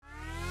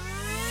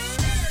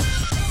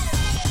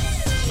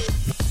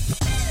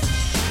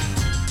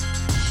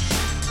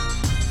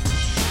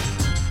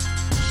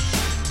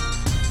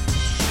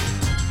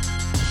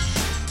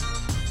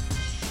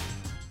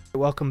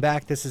welcome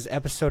back. This is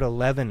episode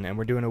 11, and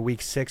we're doing a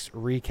Week 6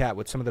 recap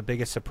with some of the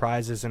biggest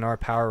surprises in our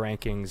power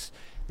rankings.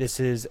 This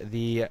is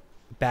the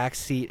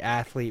Backseat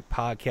Athlete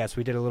podcast.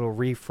 We did a little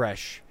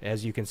refresh,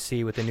 as you can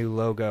see, with the new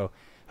logo.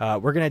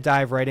 We're going to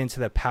dive right into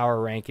the power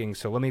rankings,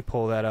 so let me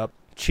pull that up.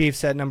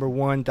 Chiefs at number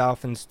 1,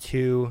 Dolphins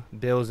 2,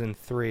 Bills in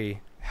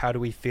 3. How do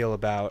we feel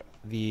about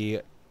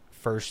the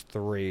first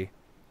 3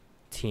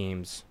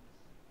 teams?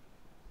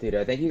 Dude,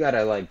 I think you got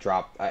to,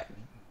 drop...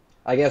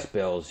 I guess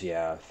Bills,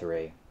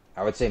 3.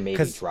 I would say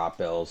maybe drop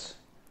Bills.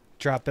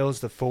 Drop Bills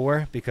to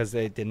 4 because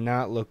they did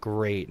not look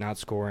great, not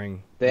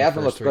scoring. They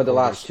haven't looked good the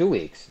last 2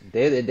 weeks.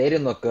 They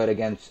didn't look good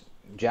against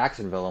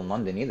Jacksonville in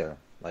London either.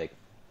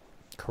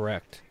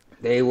 Correct.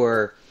 They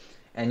were,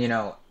 and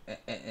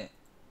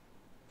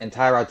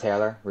Tyrod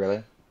Taylor,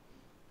 really,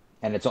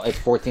 and it's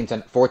 14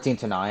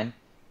 to 9.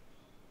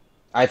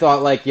 I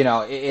thought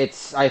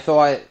I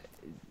thought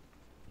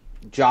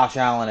Josh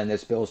Allen and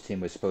this Bills team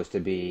was supposed to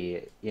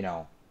be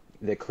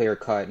the clear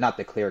cut, not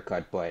the clear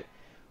cut, but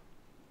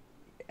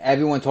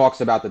everyone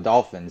talks about the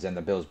Dolphins and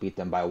the Bills beat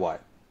them by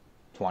what?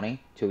 20?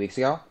 2 weeks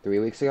ago? 3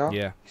 weeks ago?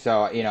 Yeah.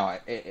 So,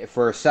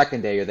 for a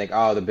second there, you think,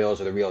 oh, the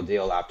Bills are the real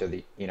deal after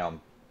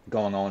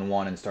going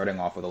 0-1 and starting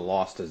off with a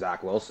loss to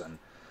Zach Wilson.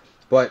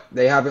 But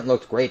they haven't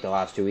looked great the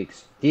last 2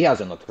 weeks. He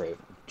hasn't looked great.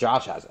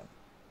 Josh hasn't.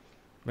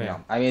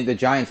 The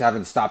Giants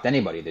haven't stopped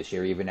anybody this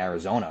year, even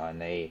Arizona,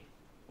 and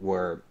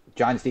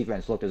Giants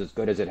defense looked as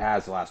good as it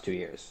has the last 2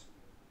 years.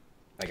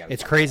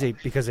 It's crazy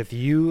because if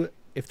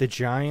the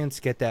Giants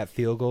get that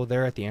field goal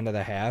there at the end of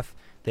the half,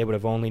 they would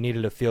have only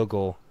needed a field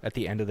goal at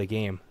the end of the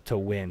game to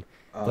win.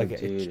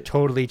 It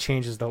totally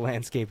changes the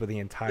landscape of the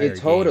entire game. It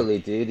totally,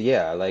 dude.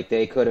 Yeah,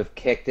 they could have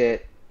kicked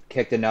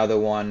another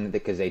one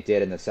because they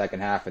did in the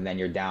second half, and then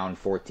you're down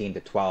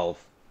 14-12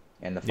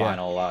 in the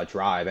final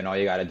drive, and all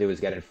you got to do is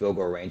get in field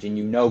goal range,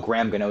 and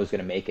Graham Gano is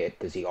going to make it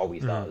because he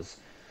always does.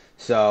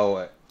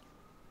 So,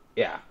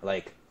 yeah,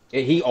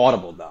 he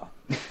audibled though.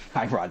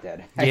 I'm Rod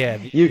Dead. Yeah,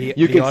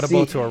 you could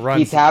audible see to a run.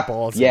 He tapped.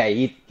 Balls. Yeah,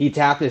 he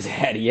tapped his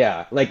head.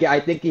 Yeah,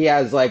 I think he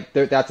has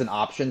that's an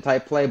option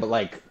type play,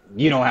 but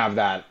you don't have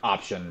that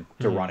option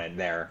to run it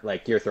there.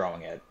 You're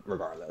throwing it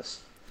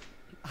regardless.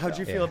 How'd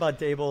you feel about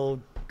Dable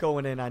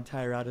going in on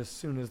Tyrod as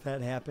soon as that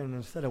happened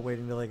instead of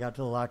waiting till they got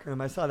to the locker room?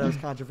 I saw that was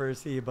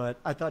controversy, but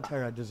I thought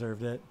Tyrod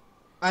deserved it.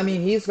 I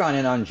mean, he's gone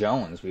in on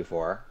Jones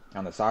before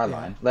on the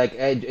sideline.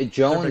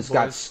 Jones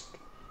got.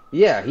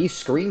 Yeah, he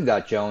screamed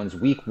at Jones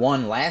week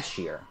 1 last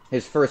year,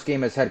 his first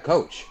game as head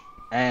coach.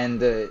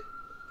 And,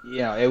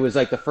 it was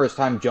the first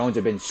time Jones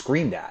had been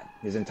screamed at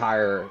his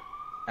entire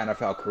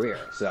NFL career.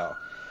 So,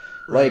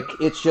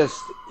 it's just,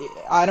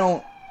 I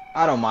don't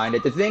mind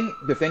it. The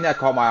thing that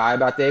caught my eye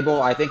about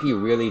Dable, I think he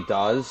really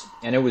does,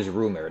 and it was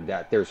rumored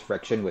that there's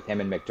friction with him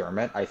and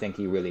McDermott. I think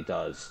he really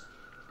does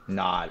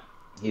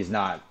he's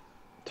not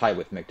tight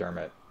with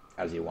McDermott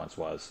as he once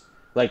was.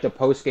 The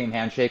post-game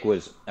handshake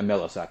was a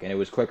millisecond. It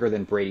was quicker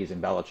than Brady's and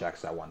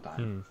Belichick's at one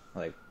time.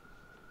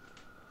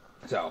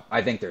 So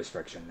I think there's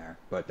friction there.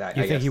 But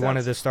you think he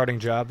wanted the starting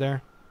job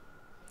there?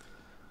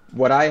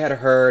 What I had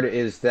heard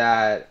is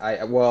that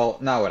not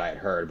what I had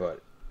heard,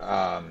 but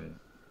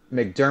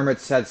McDermott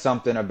said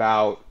something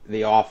about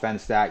the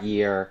offense that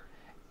year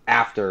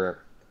after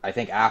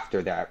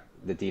that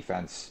the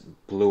defense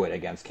blew it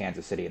against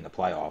Kansas City in the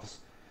playoffs.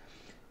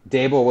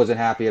 Dable wasn't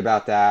happy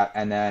about that,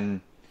 and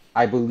then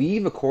I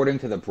believe, according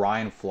to the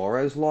Brian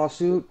Flores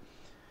lawsuit,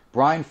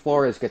 Brian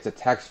Flores gets a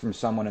text from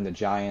someone in the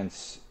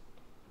Giants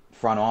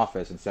front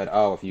office and said,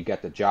 oh, if you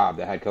get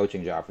the head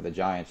coaching job for the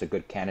Giants, a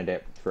good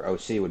candidate for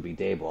OC would be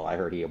Dable. I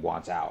heard he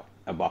wants out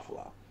of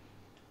Buffalo.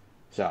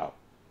 So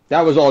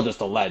that was all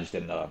just alleged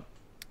in the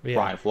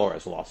Brian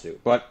Flores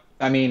lawsuit. But,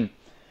 the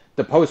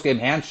post-game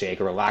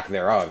handshake, or lack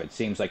thereof, it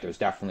seems like there's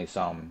definitely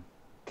some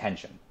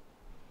tension.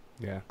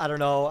 Yeah. I don't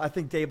know. I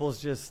think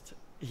Dable's just...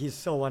 He's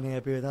so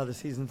unhappy with how the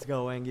season's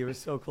going. He was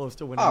so close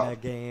to winning that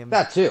game.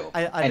 That too.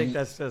 I think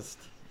that's just...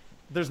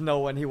 There's no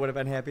one he would have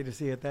been happy to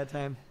see at that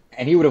time.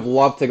 And he would have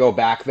loved to go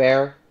back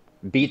there,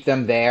 beat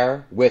them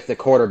there with the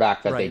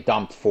quarterback that they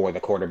dumped for the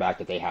quarterback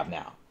that they have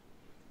now.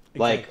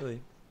 Exactly.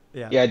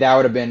 Yeah, that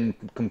would have been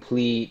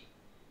complete...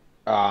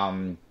 I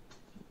don't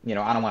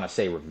want to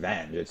say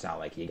revenge. It's not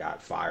like he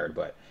got fired,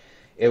 but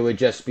it would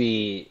just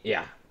be...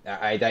 Yeah,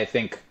 I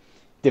think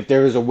if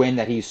there was a win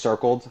that he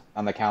circled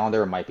on the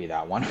calendar, it might be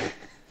that one.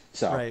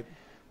 So, right.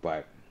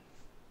 But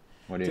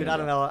what do you? Dude, I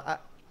don't know.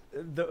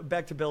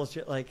 Back to Bills,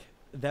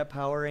 that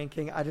power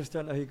ranking, I just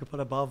don't know who you could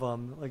put above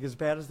them. As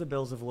bad as the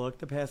Bills have looked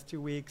the past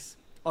 2 weeks,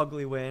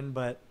 ugly win,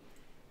 but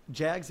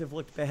Jags have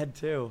looked bad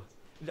too.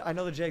 I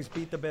know the Jags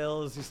beat the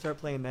Bills. You start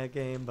playing that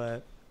game,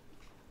 but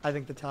I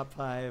think the top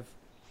five's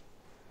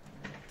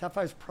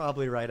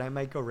probably right. I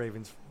might go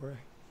Ravens 4.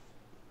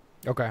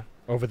 Okay,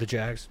 over the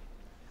Jags.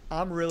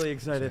 I'm really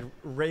excited.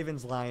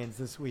 Ravens-Lions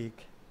this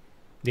week.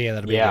 Yeah,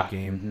 that'll be a good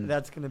game. Mm-hmm.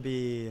 That's going to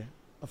be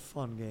a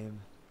fun game.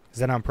 Is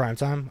that on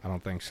primetime? I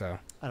don't think so.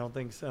 I don't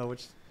think so,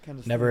 which kind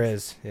of never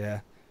is,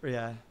 yeah.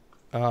 Yeah.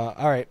 All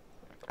right.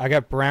 I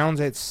got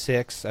Browns at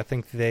 6. I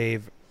think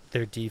their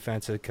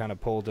defense has kind of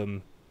pulled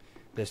them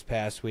this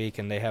past week,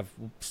 and they have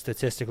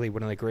statistically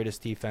one of the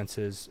greatest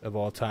defenses of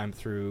all time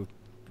through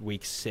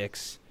week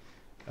 6.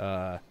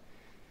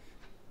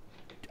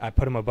 I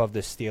put them above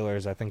the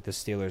Steelers. I think the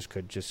Steelers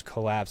could just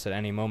collapse at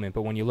any moment.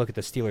 But when you look at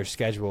the Steelers'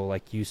 schedule,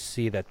 like, you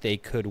see that they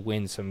could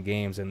win some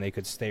games and they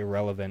could stay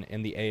relevant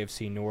in the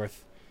AFC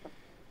North,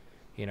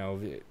 you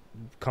know,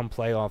 come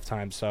playoff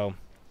time. So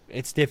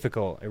it's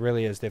difficult. It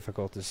really is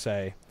difficult to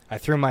say. I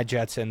threw my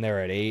Jets in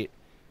there at 8.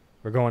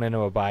 We're going into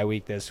a bye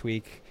week this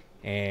week,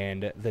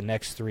 and the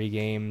next 3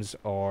 games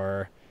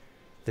are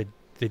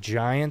the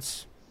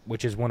Giants,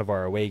 which is one of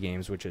our away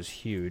games, which is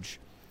huge.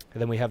 And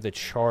then we have the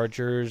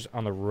Chargers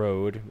on the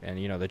road, and,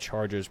 you know, the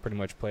Chargers pretty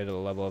much play to the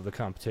level of the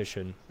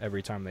competition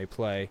every time they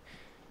play.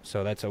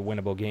 So that's a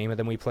winnable game. And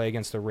then we play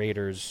against the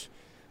Raiders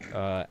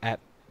at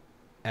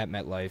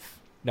MetLife.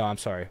 No, I'm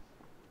sorry.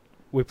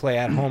 We play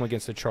at home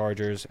against the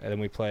Chargers, and then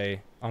we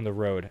play on the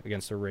road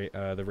against the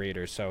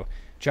Raiders. So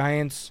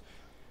Giants,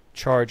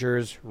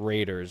 Chargers,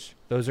 Raiders.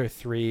 Those are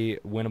 3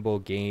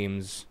 winnable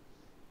games.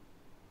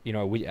 You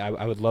know,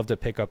 I would love to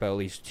pick up at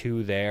least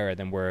 2 there, and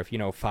then we're,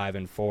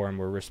 5-4, and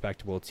we're a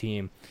respectable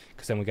team,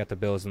 because then we got the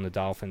Bills and the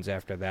Dolphins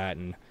after that,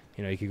 and,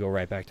 you know, you could go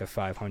right back to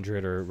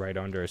 500 or right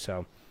under.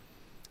 So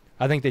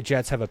I think the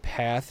Jets have a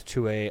path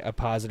to a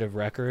positive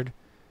record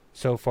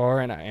so far,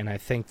 and I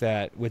think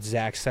that with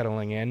Zach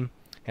settling in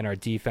and our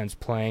defense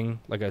playing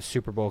like a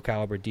Super Bowl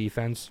caliber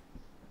defense,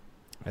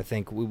 I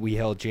think we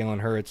held Jalen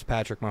Hurts,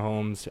 Patrick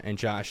Mahomes, and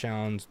Josh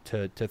Allen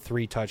to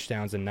 3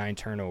 touchdowns and 9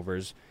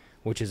 turnovers,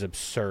 which is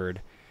absurd.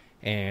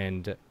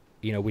 And,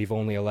 you know, we've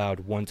only allowed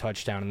 1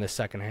 touchdown in the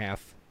second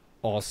half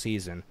all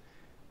season.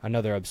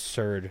 Another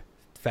absurd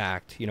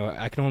fact. You know,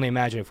 I can only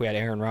imagine if we had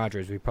Aaron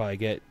Rodgers, we'd probably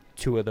get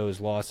 2 of those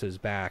losses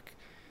back,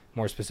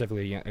 more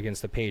specifically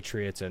against the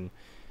Patriots. And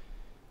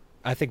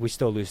I think we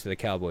still lose to the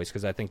Cowboys,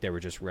 because I think they were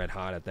just red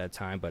hot at that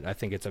time. But I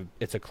think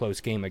it's a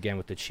close game again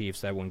with the Chiefs.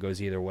 That one goes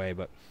either way.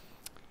 But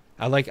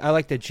I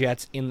like the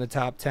Jets in the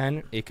top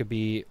 10. It could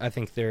be, I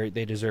think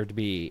they deserve to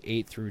be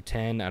 8 through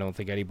 10. I don't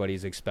think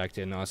anybody's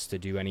expecting us to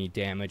do any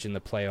damage in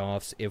the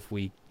playoffs if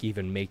we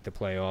even make the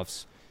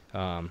playoffs.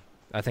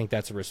 I think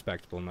that's a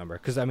respectable number,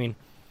 because, I mean,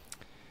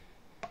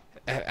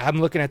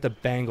 I'm looking at the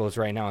Bengals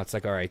right now. It's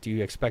like, all right, do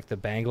you expect the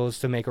Bengals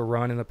to make a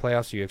run in the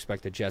playoffs? Do you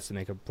expect the Jets to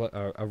make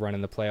a run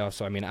in the playoffs?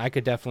 So, I mean, I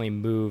could definitely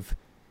move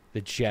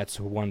the Jets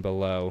 1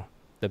 below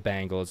the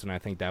Bengals, and I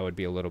think that would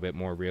be a little bit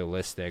more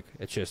realistic.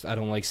 It's just I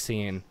don't like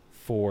seeing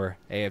 4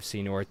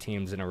 AFC North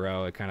teams in a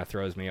row. It kind of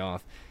throws me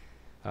off.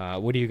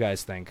 What do you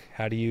guys think?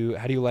 How do you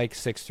like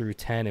 6 through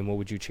 10, and what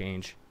would you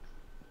change?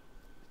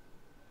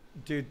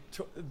 Dude,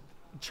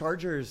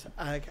 Chargers.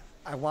 I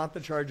want the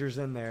Chargers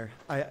in there.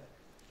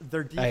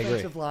 Their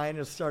defensive line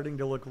is starting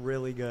to look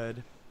really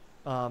good,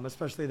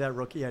 especially that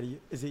rookie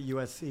is it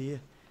USC?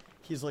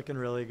 He's looking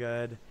really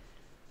good.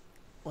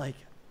 Like,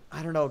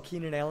 I don't know.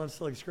 Keenan Allen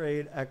still looks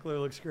great. Eckler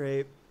looks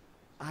great.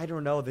 I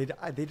don't know.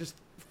 They just,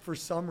 for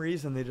some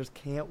reason, they just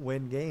can't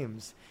win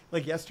games.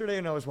 Like yesterday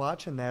when I was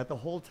watching that, the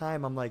whole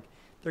time I'm like,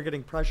 they're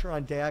getting pressure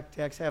on Dak.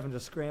 Dak's having to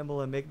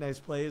scramble and make nice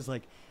plays.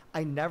 Like,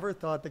 I never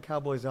thought the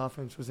Cowboys'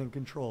 offense was in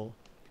control,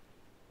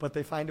 but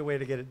they find a way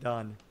to get it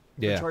done.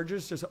 Yeah. The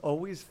Chargers just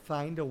always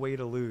find a way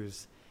to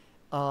lose.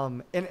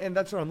 And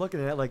that's what I'm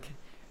looking at. Like,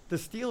 the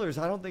Steelers,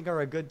 I don't think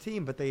are a good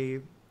team, but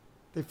they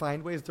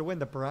find ways to win.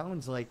 The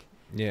Browns, like,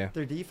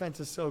 their defense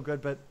is so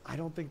good, but I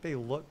don't think they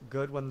look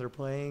good when they're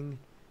playing.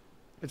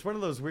 It's one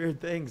of those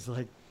weird things.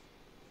 Like,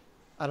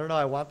 I don't know.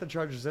 I want the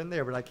Chargers in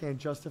there, but I can't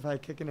justify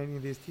kicking any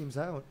of these teams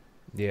out.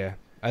 Yeah.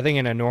 I think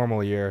in a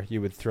normal year,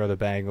 you would throw the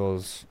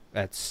Bengals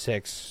at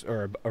 6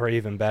 or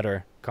even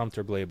better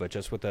comfortably, but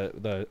just with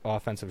the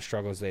offensive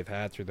struggles they've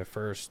had through the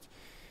first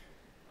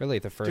Dude,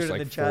 like 4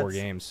 Jets,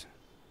 games.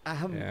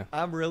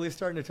 I'm really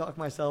starting to talk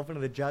myself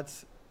into the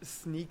Jets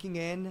sneaking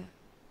in,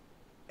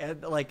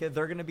 and like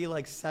they're going to be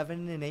like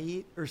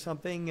 7-8 or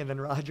something, and then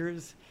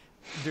Rodgers,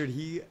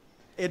 dude,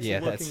 it's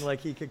looking like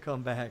he could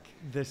come back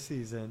this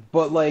season.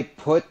 But, like,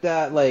 put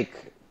that,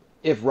 like,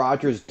 if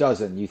Rodgers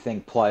doesn't, you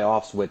think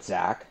playoffs with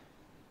Zach?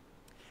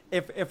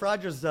 If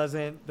Rodgers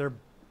doesn't, their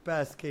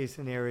best case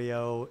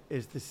scenario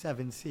is the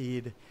 7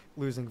 seed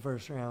losing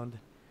first round.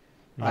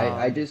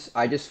 I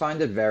just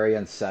find it very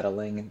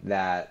unsettling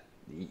that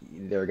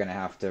they're going to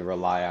have to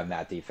rely on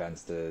that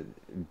defense to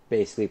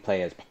basically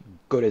play as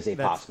good as they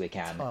possibly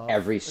can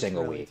every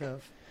single week.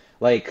 Tough.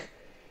 Like,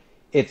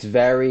 it's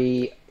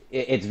very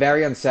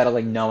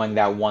unsettling knowing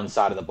that one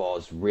side of the ball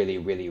is really,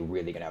 really,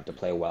 really going to have to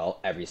play well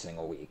every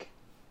single week.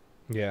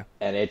 Yeah.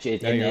 And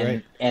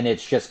and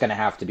it's just going to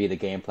have to be the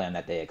game plan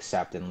that they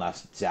accept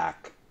unless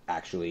Zach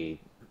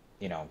actually,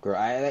 grow.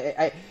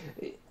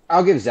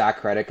 I'll give Zach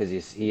credit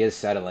because he is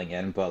settling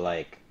in, but,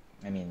 like,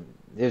 I mean,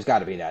 there's got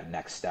to be that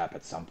next step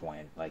at some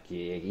point. Like,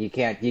 he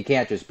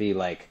can't just be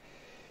like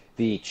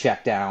the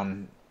check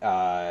down,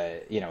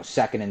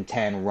 2nd and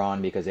 10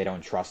 run because they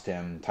don't trust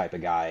him type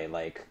of guy,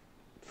 like,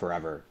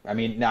 forever. I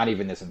mean, not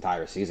even this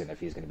entire season if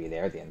he's going to be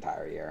there the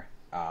entire year.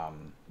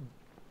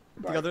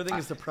 The other thing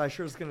is the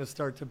pressure is going to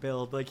start to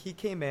build. Like, he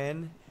came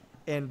in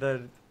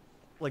and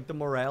like the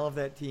morale of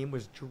that team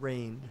was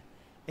drained.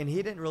 And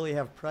he didn't really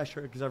have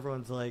pressure because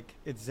everyone's like,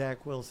 it's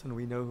Zach Wilson.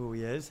 We know who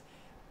he is.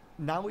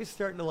 Now he's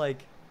starting to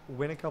like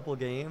win a couple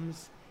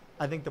games.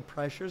 I think the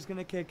pressure's going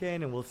to kick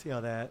in, and we'll see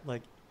how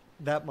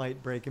that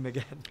might break him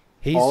again.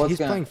 He's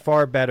playing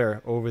far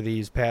better over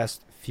these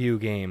past few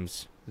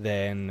games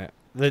than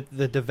the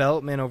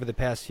development over the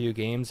past few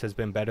games has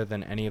been better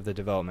than any of the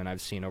development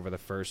I've seen over the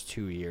first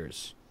 2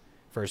 years.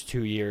 First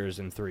 2 years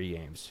and 3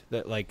 games.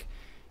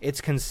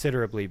 It's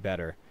considerably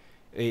better.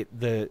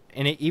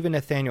 Even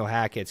Nathaniel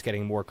Hackett's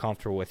getting more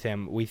comfortable with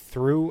him. We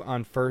threw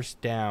on first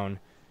down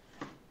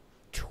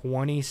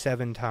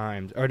 27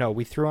 times. Or no,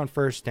 we threw on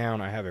first down.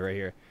 I have it right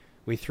here.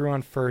 We threw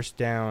on first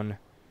down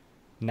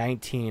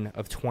 19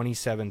 of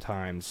 27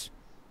 times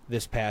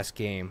this past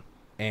game,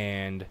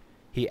 and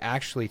he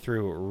actually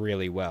threw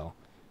really well.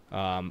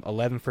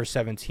 11 for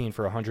 17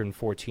 for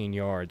 114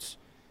 yards,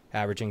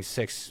 averaging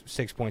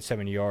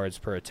 6.7 yards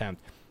per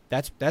attempt.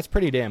 That's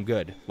pretty damn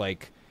good.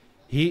 Like,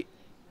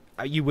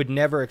 you would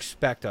never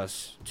expect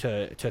us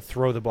to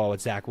throw the ball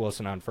with Zach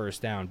Wilson on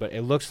first down, but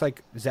it looks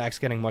like Zach's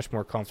getting much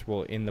more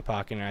comfortable in the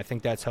pocket, and I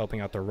think that's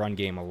helping out the run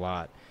game a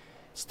lot.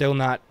 Still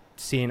not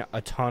seeing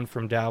a ton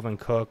from Dalvin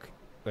Cook,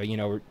 but,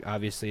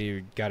 obviously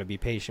you got to be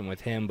patient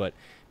with him, but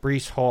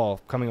Breece Hall,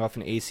 coming off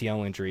an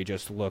ACL injury,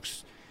 just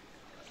looks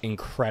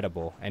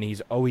incredible, and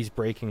he's always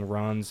breaking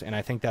runs, and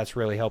I think that's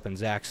really helping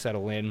Zach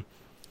settle in.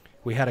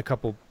 We had a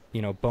couple,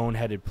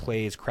 boneheaded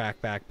plays,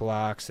 crackback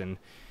blocks, and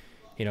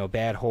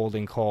bad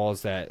holding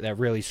calls that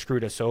really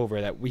screwed us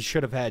over, that we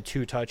should have had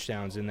 2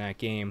 touchdowns in that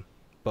game.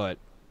 But,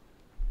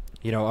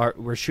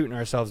 we're shooting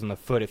ourselves in the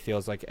foot, it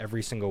feels like,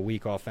 every single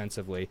week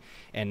offensively.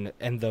 And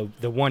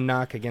the one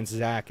knock against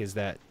Zach is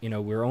that,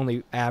 we're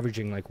only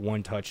averaging like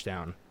 1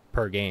 touchdown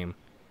per game,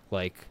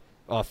 like,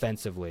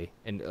 offensively.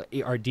 And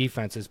our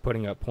defense is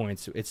putting up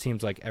points, it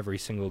seems like, every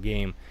single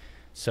game.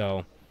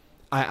 So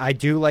I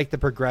do like the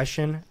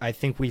progression. I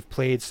think we've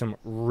played some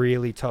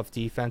really tough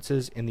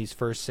defenses in these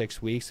first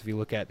 6 weeks. If you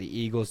look at the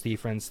Eagles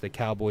defense, the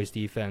Cowboys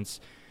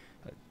defense,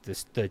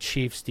 the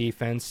Chiefs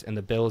defense, and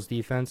the Bills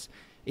defense,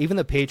 even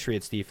the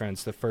Patriots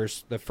defense, the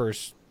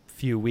first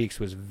few weeks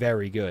was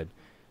very good.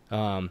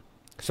 So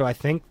I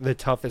think the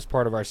toughest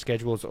part of our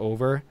schedule is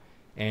over,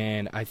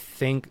 and I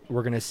think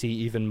we're going to see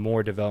even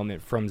more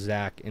development from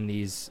Zach in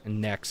these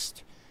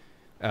next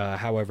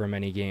however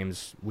many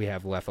games we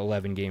have left,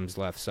 11 games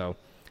left. So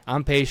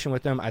I'm patient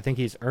with him. I think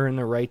he's earned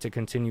the right to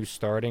continue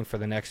starting for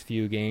the next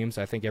few games.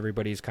 I think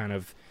everybody's kind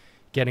of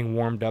getting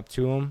warmed up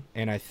to him,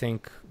 and I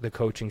think the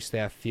coaching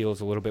staff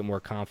feels a little bit more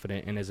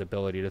confident in his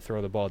ability to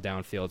throw the ball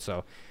downfield.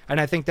 So, and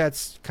I think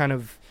that's kind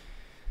of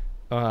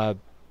a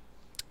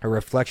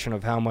reflection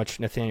of how much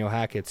Nathaniel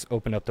Hackett's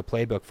opened up the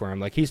playbook for him.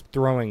 Like, he's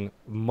throwing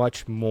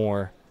much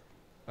more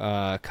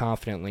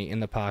confidently in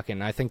the pocket,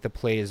 and I think the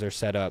plays are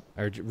set up,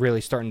 are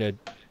really starting to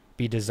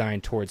be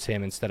designed towards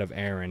him instead of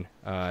Aaron.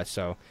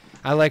 So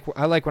I like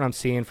what I'm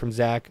seeing from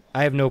Zach.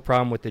 I have no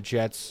problem with the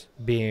Jets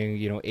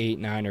being 8,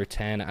 9, or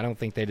 10. I don't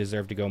think they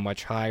deserve to go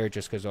much higher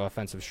just because of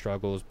offensive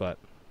struggles, but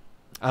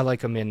I like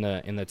them in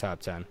the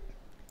top 10.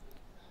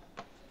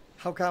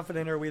 How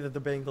confident are we that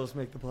the Bengals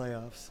make the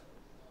playoffs?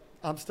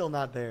 I'm still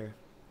not there.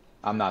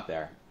 I'm not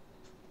there.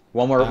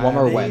 One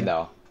more win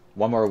though.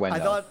 One more win.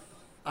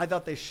 I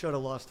thought they should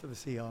have lost to the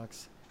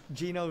Seahawks.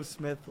 Geno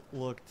Smith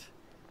looked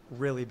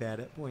really bad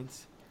at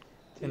points.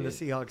 And the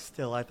Seahawks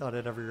still, I thought,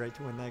 had every right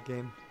to win that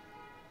game.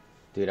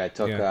 Dude, I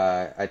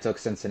took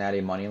Cincinnati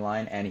money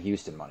line and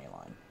Houston money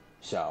line.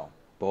 So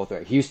both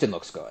are. Houston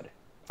looks good.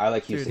 I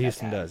like Houston. Dude,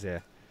 Houston does, yeah.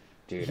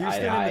 Dude,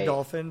 Houston and the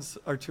Dolphins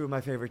are 2 of my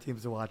favorite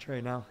teams to watch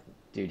right now.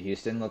 Dude,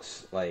 Houston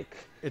looks like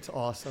it's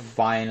awesome.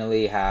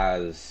 Finally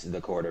has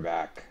the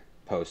quarterback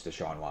post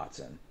Deshaun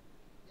Watson.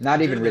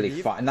 Not even really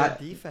fun. Not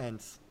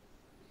defense.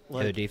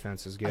 Like, the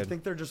defense is good. I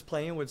think they're just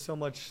playing with so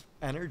much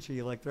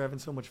energy. Like, they're having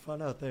so much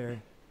fun out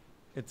there.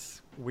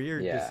 It's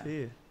weird to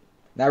see.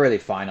 Not really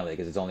finally,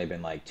 because it's only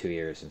been like 2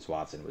 years since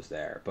Watson was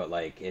there. But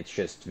like, it's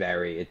just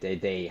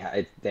they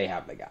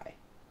have the guy,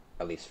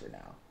 at least for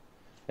now.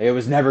 It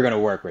was never gonna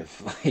work with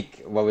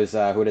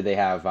who did they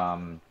have?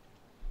 I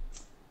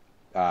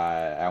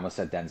almost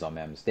said Denzel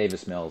Mims,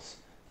 Davis Mills.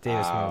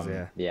 Mills,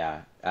 yeah.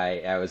 Yeah,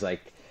 I was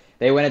like,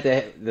 they went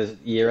at the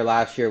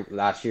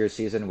last year's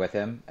season with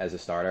him as a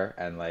starter,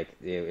 and like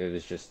it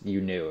was just,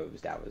 you knew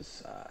that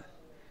was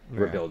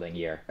rebuilding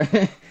year.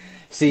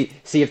 see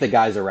if the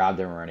guys around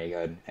him are any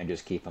good, and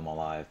just keep them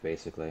alive,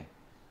 basically.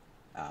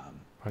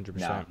 100%.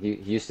 No,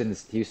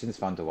 Houston's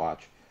fun to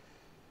watch.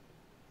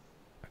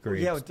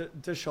 Agreed. Yeah,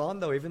 Deshaun,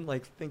 though, even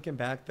like thinking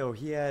back, though,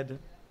 he had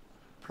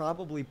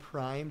probably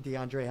prime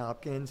DeAndre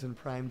Hopkins and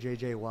prime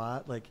J.J.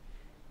 Watt. Like,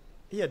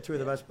 he had 2 of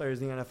the best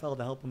players in the NFL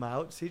to help him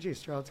out. C.J.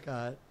 Stroud's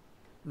got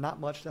not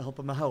much to help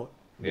him out.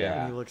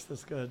 Yeah, and he looks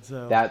this good.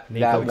 So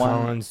Nico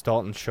Collins,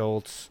 Dalton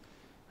Schultz,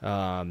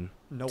 Tank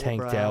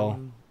Brown. Dell.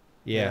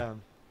 Yeah.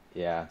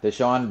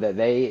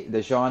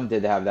 Deshaun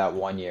did have that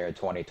 1 year in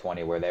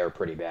 2020 where they were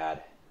pretty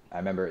bad. I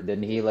remember,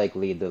 didn't he like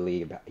lead the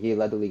league? He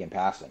led the league in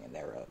passing, and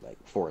they were like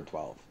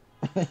 4-12.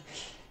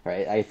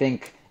 right? I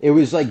think it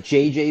was like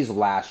JJ's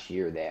last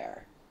year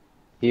there.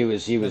 He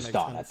was That makes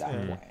done sense. at that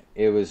Yeah.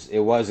 point. It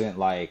wasn't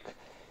like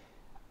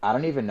I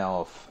don't even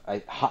know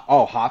if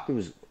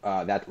Hopkins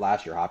that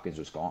last year Hopkins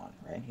was gone,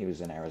 right? He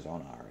was in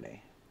Arizona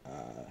already.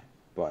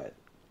 But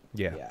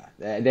Yeah.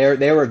 yeah,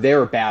 they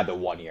were bad the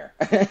one year,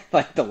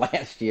 like the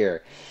last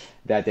year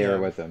that they were Yeah.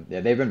 with him. Yeah,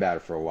 they've been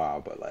bad for a while,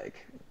 but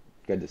like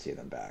good to see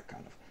them back,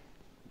 kind of.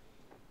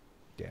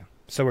 Yeah.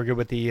 So we're good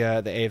with the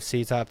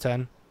AFC top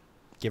 10,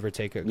 give or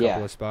take a couple Yeah,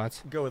 of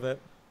spots. Go with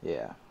it.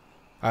 yeah,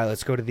 All right,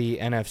 let's go to the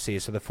NFC.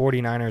 So the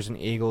 49ers and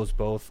Eagles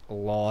both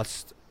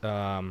lost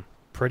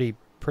pretty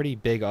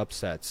big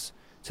upsets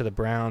to the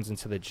Browns and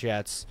to the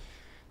Jets.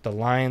 The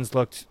Lions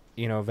looked,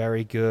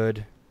 very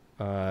good.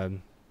 I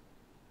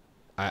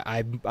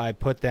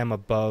put them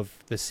above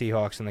the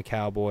Seahawks and the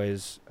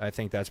Cowboys. I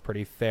think that's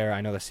pretty fair.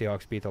 I know the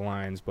Seahawks beat the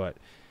Lions, but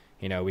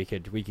we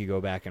could go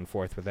back and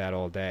forth with that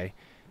all day.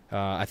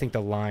 I think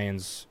the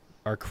Lions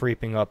are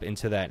creeping up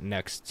into that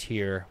next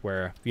tier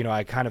where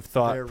I kind of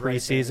thought They're right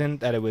preseason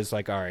that it was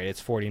like, all right,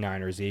 it's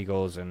 49ers,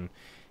 Eagles, and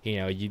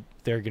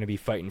they're going to be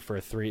fighting for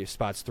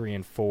spots 3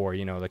 and 4,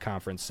 the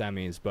conference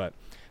semis. But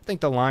I think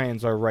the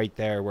Lions are right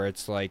there where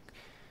it's like,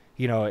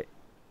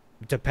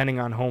 depending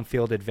on home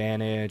field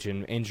advantage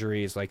and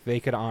injuries, like they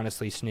could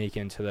honestly sneak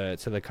into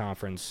the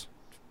conference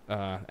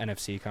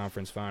NFC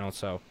conference final.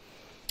 So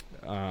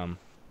I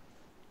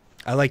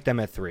like them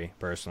at 3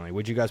 personally.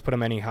 Would you guys put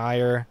them any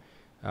higher?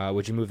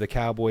 Would you move the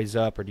Cowboys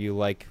up, or do you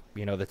like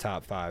the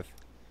top 5?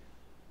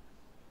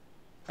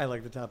 I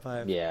like the top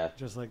 5. yeah.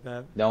 Just like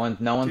that. No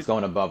one's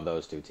going above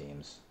those two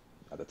teams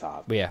at the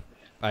top. But yeah,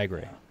 I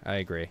agree. Yeah. I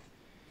agree.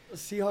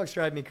 Seahawks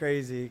drive me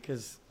crazy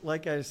because,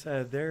 like I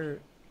said,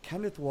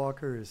 Kenneth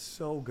Walker is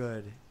so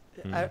good.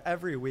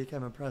 Every week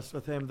I'm impressed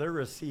with him. Their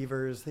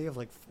receivers, they have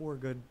like 4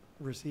 good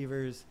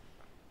receivers.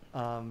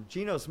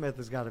 Geno Smith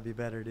has got to be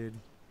better,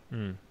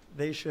 dude.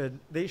 They should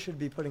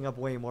be putting up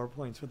way more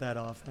points with that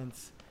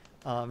offense.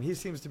 He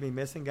seems to be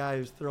missing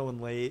guys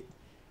throwing late.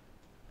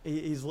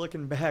 He's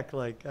looking back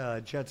like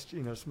Jets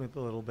Geno Smith a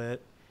little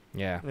bit.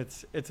 Yeah. And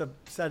it's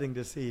upsetting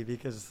to see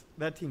because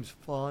that team's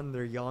fun.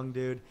 They're young,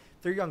 dude.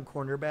 They're young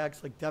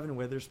cornerbacks. Like Devin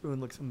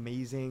Witherspoon looks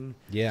amazing.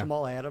 Yeah.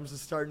 Jamal Adams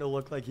is starting to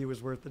look like he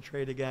was worth the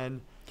trade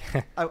again.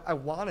 I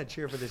want to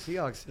cheer for the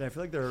Seahawks today. I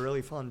feel like they're a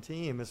really fun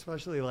team,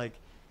 especially like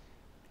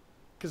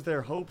because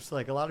their hopes,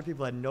 like a lot of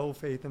people had no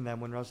faith in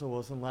them when Russell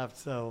Wilson left.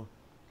 So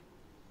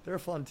they're a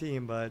fun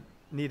team, but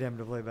need him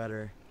to play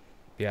better.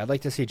 Yeah, I'd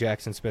like to see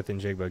Jackson Smith and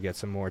Jigba get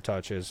some more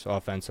touches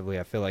offensively.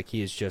 I feel like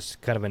he's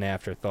just kind of an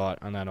afterthought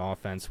on that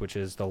offense, which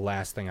is the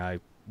last thing I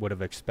would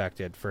have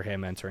expected for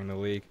him entering the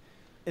league.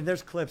 And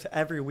there's clips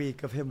every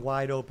week of him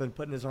wide open,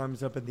 putting his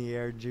arms up in the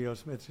air. Geno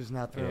Smith's just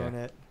not throwing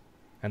it.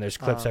 And there's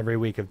clips every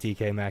week of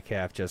DK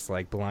Metcalf just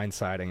like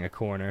blindsiding a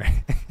corner.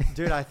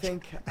 Dude, I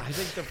think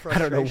the frustration. I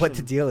don't know what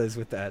the deal is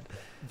with that.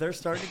 They're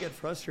starting to get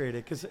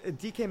frustrated because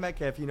DK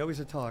Metcalf, he's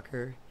a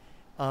talker,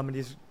 and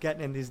he's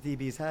getting in these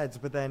DBs' heads,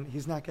 but then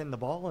he's not getting the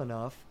ball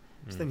enough.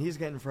 So then he's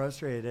getting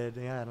frustrated.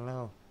 Yeah, I don't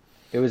know.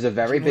 It was a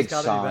very Geno's big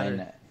gotta be sign.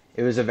 better.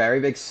 It was a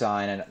very big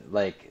sign, and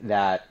like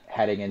that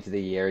heading into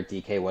the year,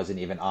 DK wasn't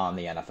even on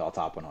the NFL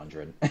top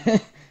 100.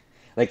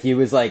 Like he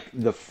was like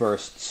the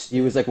first.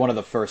 He was like one of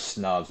the first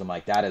snubs. I'm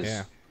like,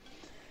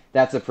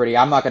 that's a pretty.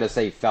 I'm not gonna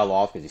say he fell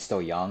off because he's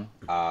still young,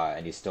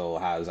 and he still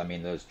has. I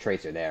mean, those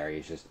traits are there.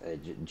 He's just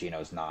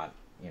Geno's not,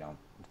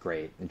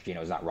 great.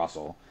 Geno's not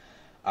Russell,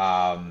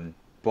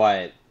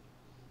 but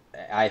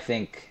I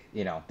think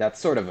that's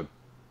sort of a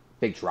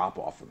big drop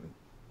off from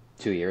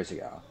 2 years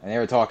ago. And they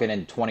were talking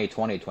in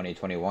 2020,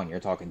 2021. You're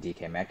talking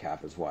DK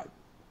Metcalf is what,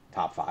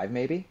 top 5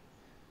 maybe,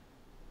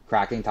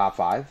 cracking top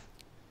 5.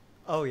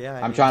 Oh yeah.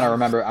 I'm trying to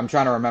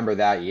remember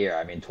that year.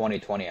 I mean,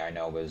 2020 I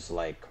know was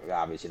like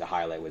obviously the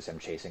highlight was him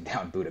chasing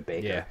down Buda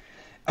Baker.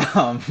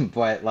 Yeah.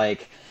 But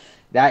like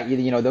that,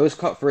 those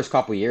first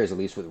couple years, at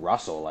least with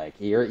Russell, like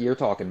you're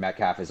talking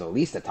Metcalf is at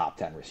least a top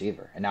 10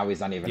 receiver, and now he's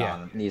not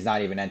even he's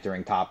not even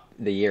entering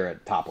the year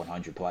at top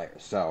 100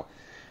 players. So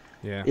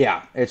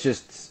yeah, it's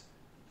just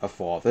a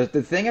fall. The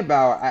thing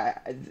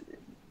about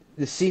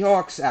the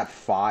Seahawks at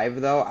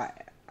 5 though,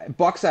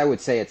 Bucks I would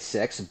say at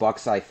 6.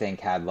 Bucks I think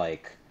had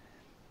like.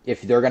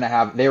 If they're gonna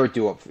have, they were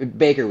due up.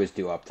 Baker was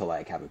due up to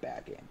like have a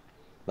bad game,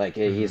 like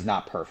he's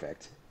not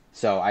perfect.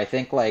 So I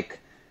think like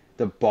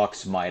the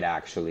Bucks might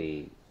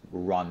actually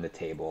run the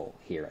table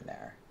here and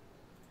there,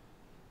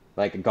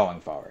 like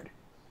going forward.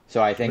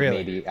 So I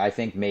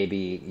think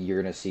maybe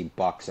you're gonna see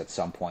Bucks at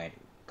some point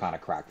kind of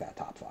crack that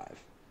top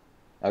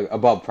 5,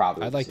 above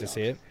probably. I'd like to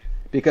see it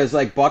because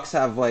like Bucks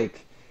have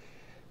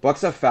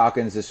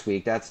Falcons this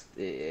week. That's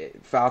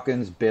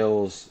Falcons,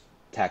 Bills.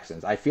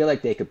 Texans. I feel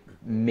like they could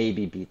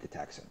maybe beat the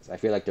Texans. I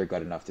feel like they're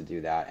good enough to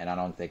do that, and I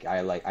don't think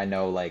I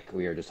know like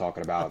we were just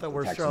talking about the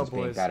Texans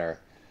being better.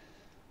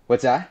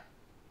 What's that?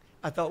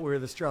 I thought we were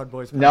the Stroud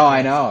boys. No,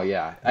 I know.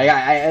 Yeah,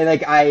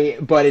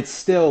 but it's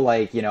still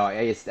like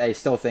I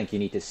still think you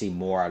need to see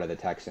more out of the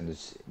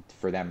Texans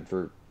for them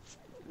to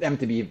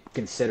be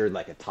considered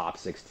like a top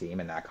 6 team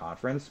in that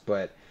conference.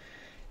 But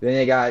then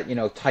they got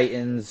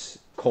Titans,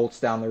 Colts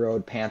down the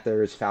road,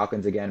 Panthers,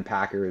 Falcons again,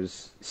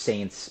 Packers,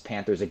 Saints,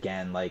 Panthers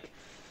again. Like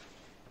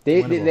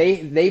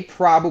they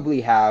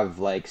probably have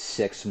like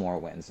 6 more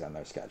wins on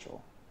their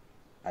schedule.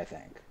 I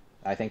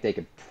think they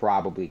could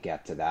probably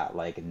get to that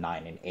like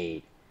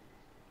 9-8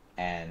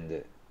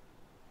 and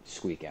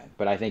squeak in.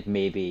 But I think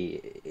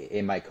maybe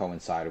it might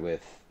coincide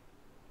with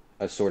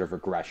a sort of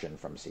regression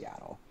from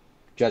Seattle,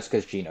 just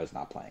because Geno's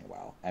not playing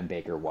well and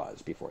Baker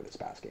was before this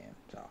past game.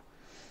 So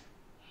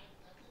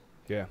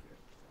yeah,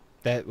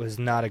 that was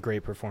not a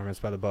great performance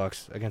by the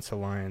Bucs against the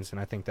Lions, and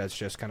I think that's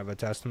just kind of a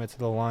testament to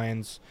the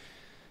Lions,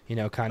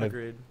 kind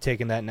Agreed. of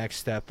taking that next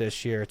step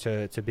this year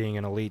to being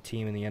an elite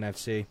team in the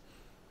NFC.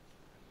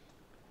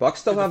 Bucs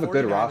still The have a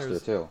good 49ers roster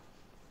too.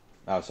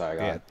 Oh, sorry,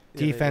 go Yeah, ahead. Yeah, they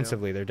do.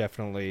 defensively, they're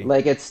definitely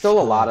Like it's still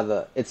a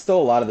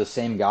strong. lot of the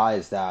same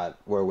guys that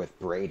were with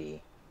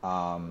Brady.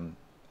 And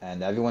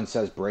everyone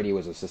says Brady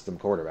was a system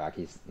quarterback.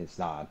 He's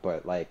not,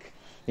 but like,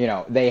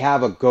 they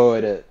have a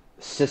good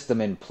system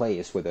in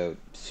place with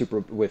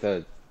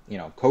a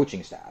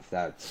coaching staff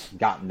that's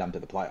gotten them to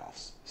the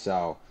playoffs.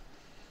 So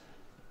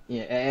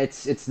yeah,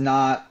 it's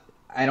not.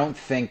 I don't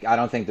think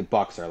the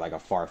Bucs are like a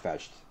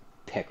far-fetched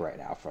pick right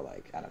now for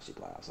like NFC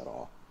playoffs at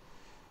all.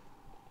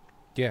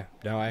 Yeah,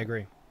 no, I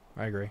agree.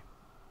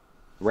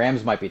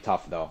 Rams might be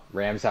tough though.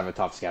 Rams have a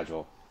tough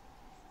schedule.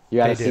 You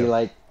got to They see do.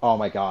 like, oh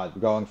my God,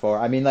 going forward.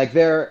 I mean, like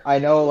I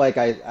know like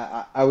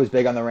I was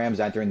big on the Rams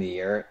entering the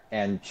year,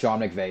 and Sean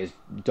McVay's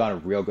done a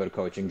real good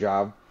coaching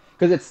job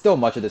because it's still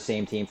much of the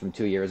same team from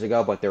 2 years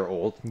ago, but they're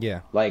old.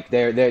 Yeah. Like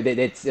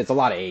it's a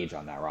lot of age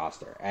on that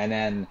roster, and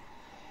then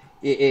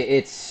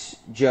it's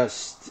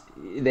just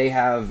they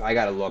have. I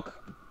got to look.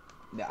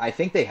 I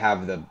think they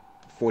have the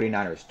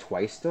 49ers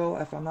twice still,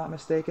 if I'm not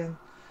mistaken.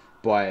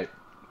 But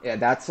yeah,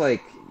 that's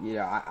like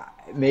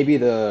maybe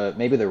the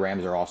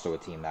Rams are also a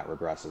team that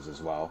regresses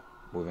as well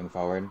moving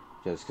forward,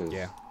 just because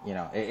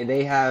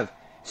they have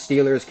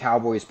Steelers,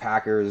 Cowboys,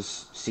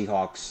 Packers,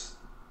 Seahawks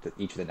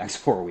each of the next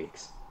 4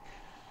 weeks.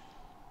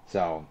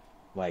 So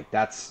like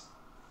that's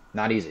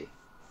not easy,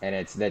 and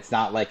it's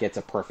not like it's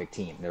a perfect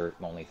team. They're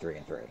only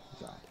 3-3.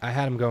 So I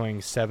had them going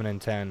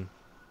 7-10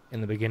 in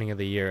the beginning of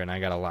the year, and I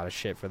got a lot of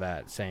shit for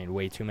that, saying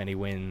way too many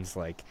wins,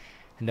 like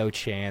no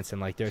chance,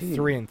 and like they're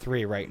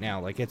 3-3 right now.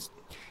 Like it's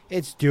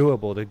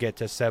doable to get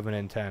to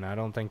 7-10. I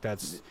don't think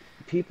that's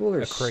people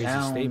are a crazy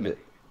sound. statement.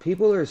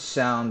 People are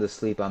sound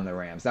asleep on the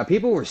Rams. Now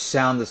people were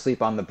sound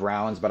asleep on the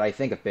Browns, but I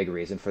think a big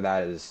reason for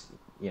that is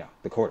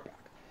the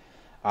quarterback,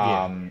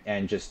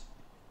 and just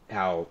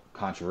how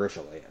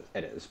controversial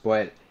it is.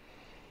 But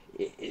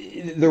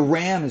the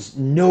Rams,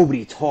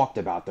 nobody talked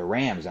about the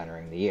Rams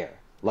entering the year.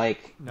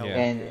 Like, No. Yeah.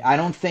 and I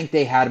don't think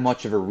they had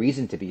much of a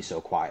reason to be so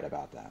quiet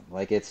about them.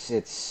 Like,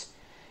 it's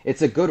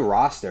a good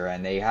roster,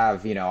 and they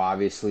have,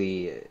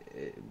 obviously,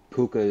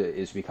 Puka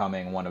is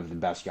becoming one of the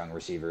best young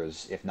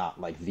receivers, if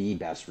not like the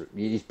best.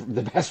 He's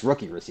the best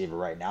rookie receiver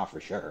right now for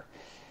sure.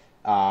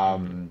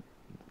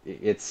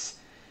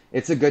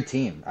 It's a good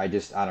team. I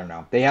don't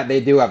know.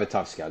 They do have a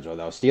tough schedule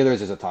though.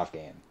 Steelers is a tough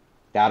game.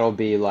 That'll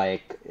be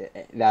like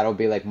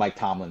Mike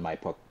Tomlin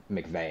might put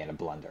McVay in a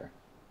blender.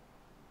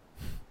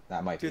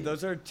 That might Dude, be.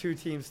 those are two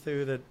teams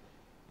too that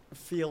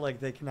feel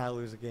like they cannot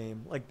lose a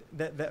game. Like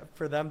that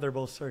for them, they're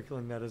both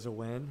circling that as a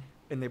win,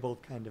 and they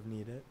both kind of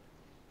need it.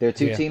 They're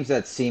two Yeah. teams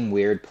that seem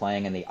weird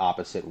playing in the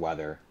opposite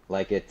weather.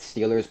 Like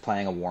Steelers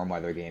playing a warm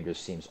weather game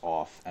just seems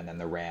off, and then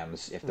the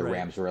Rams, if the Right.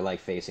 Rams were like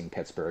facing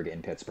Pittsburgh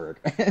in Pittsburgh,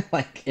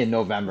 like in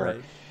November,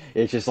 Right.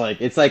 it's just like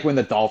it's like when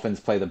the Dolphins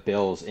play the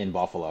Bills in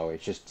Buffalo.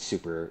 It's just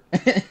super,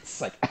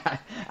 it's like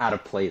out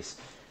of place.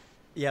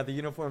 Yeah, the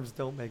uniforms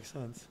don't make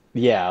sense.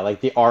 Yeah,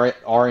 like the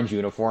orange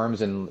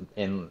uniforms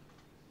in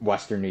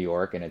Western New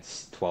York, and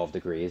it's 12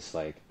 degrees.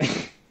 Like,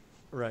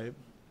 Right.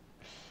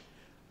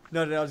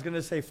 No, I was going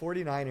to say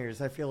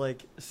 49ers. I feel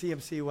like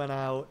CMC went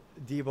out,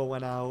 Debo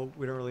went out.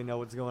 We don't really know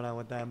what's going on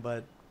with them,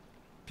 but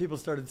people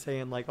started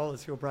saying, like, oh,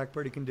 let's see what Brock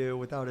Purdy can do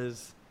without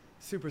his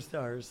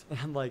superstars. And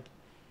I'm like,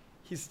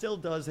 he still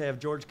does have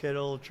George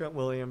Kittle, Trent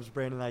Williams,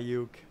 Brandon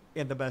Ayuk,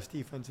 and the best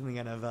defense in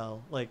the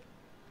NFL. Like,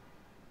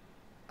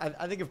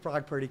 I think if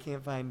Brock Purdy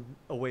can't find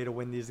a way to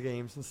win these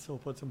games and still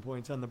put some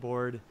points on the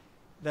board,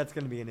 that's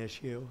going to be an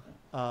issue.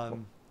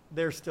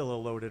 They're still a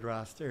loaded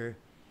roster.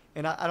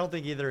 And I don't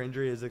think either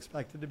injury is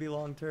expected to be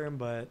long-term,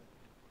 but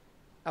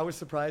I was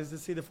surprised to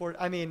see the four.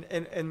 I mean,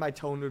 and my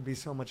tone would be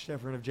so much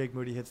different if Jake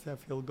Moody hits that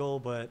field goal,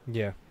 but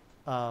Yeah.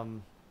 that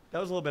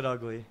was a little bit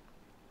ugly.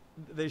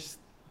 They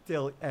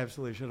still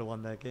absolutely should have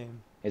won that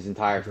game. his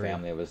entire Agreed.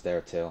 family was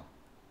there too.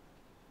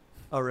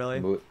 Oh, really? I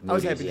Moody's,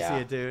 was happy to yeah.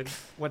 see it, dude.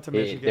 Went to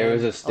Yeah, Michigan. there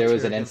was I'll an cheer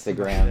against them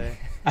Instagram.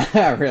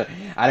 every day. Really,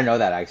 I don't know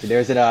that actually.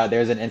 There's an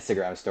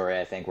Instagram story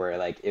I think where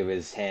like it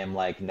was him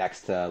like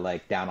next to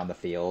like down on the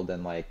field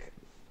and like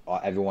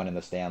everyone in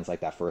the stands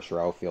like that first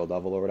row field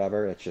level or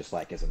whatever. It's just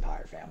like his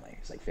entire family.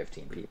 It's like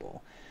 15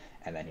 people,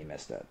 and then he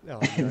missed it. Oh,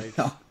 nice.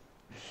 Damn.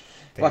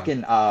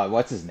 Fucking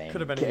what's his name?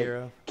 Could have been a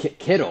hero.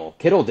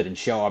 Kittle didn't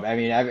show up. I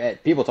mean,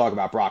 people talk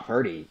about Brock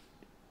Purdy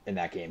in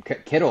that game.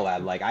 Kittle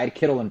had I had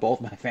Kittle in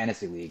both my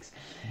fantasy leagues.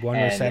 One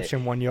And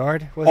reception, 1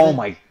 yard. Was oh it?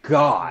 my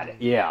God,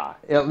 yeah.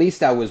 At least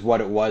that was what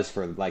it was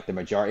for the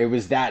majority. It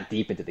was that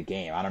deep into the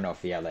game. I don't know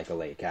if he had a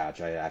late catch.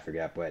 I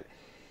forget, but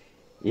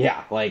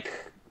yeah,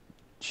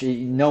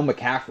 no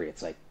McCaffrey.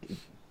 It's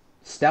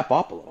step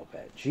up a little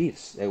bit.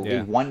 Jeez,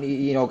 Yeah.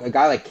 a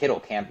guy like Kittle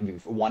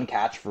can't one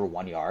catch for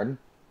 1 yard.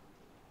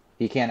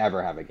 He can't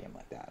ever have a game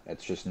like that.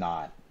 That's just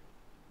not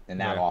in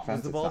that Right. offense.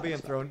 Was the it's ball not being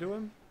acceptable. thrown to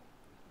him?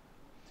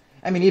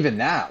 I mean, even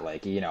that,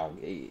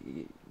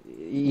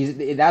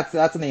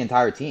 that's in the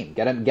entire team.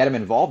 Get him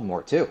involved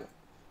more too.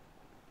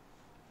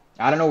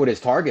 I don't know what his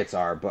targets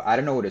are, but I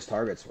don't know what his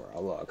targets were.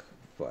 I'll look.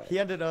 But He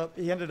ended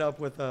up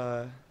with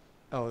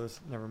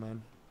never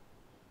mind.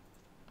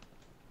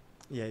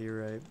 Yeah,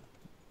 you're right.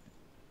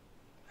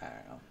 I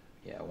don't know.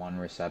 Yeah, 1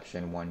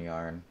 reception, 1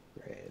 yard.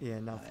 Great. Yeah,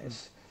 nothing.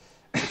 Nice.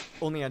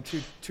 Only on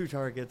two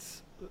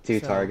targets. Two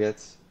so-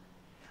 targets.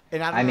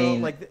 And I I don't know,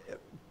 mean-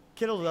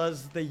 Kittle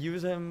they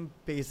use him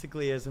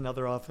basically as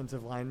another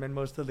offensive lineman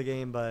most of the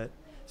game, but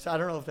so I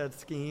don't know if that's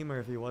scheme or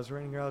if he was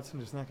running routes and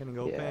just not getting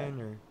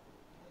open or.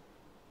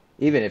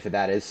 Even if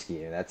that is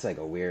scheme, that's a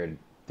weird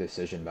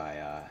decision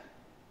by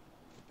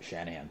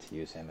Shanahan to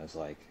use him as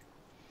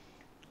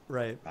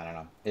Right. I don't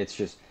know. It's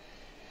just,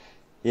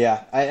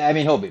 yeah. I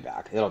mean, he'll be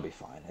back. It'll be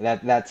fine.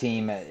 That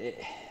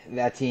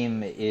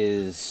team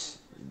is.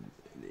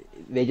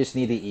 They just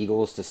need the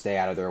Eagles to stay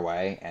out of their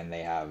way, and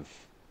they have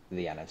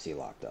the NFC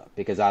locked up.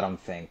 Because I don't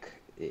think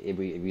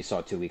we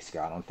saw 2 weeks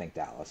ago. I don't think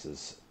Dallas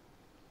is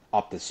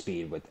up to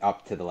speed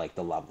up to the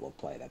level of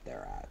play that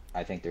they're at.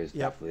 I think there's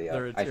definitely.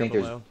 They're a I think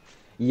tier there's. below.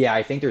 Yeah,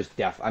 I think there's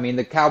I mean,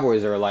 the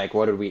Cowboys are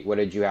what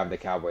did you have the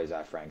Cowboys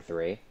at, Frank?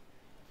 3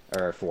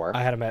 or 4?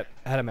 I had him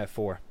at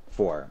 4.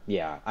 4.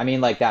 Yeah. I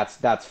mean,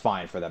 that's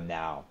fine for them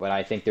now, but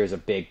I think there's a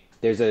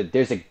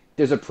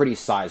pretty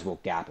sizable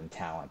gap in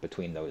talent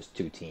between those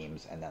two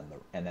teams and then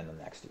the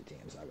next two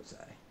teams, I would say.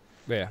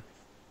 Yeah,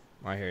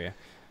 I hear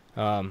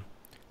you.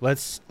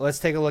 Let's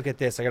take a look at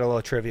this. I got a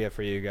little trivia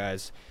for you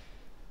guys.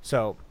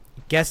 So,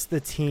 guess the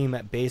team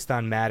based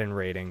on Madden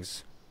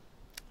ratings.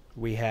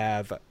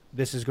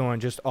 This is going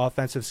just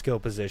offensive skill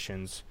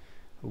positions.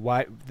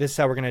 This is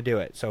how we're going to do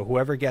it. So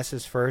whoever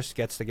guesses first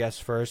gets to guess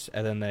first,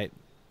 and then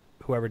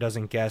whoever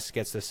doesn't guess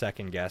gets the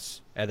second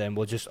guess. And then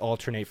we'll just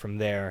alternate from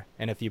there.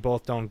 And if you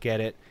both don't get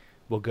it,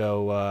 we'll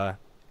go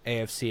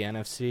AFC,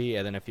 NFC,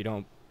 and then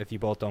if you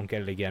both don't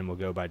get it again, we'll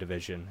go by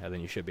division, and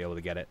then you should be able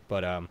to get it.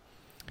 But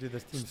Dude,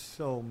 this team's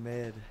so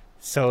mid.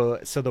 So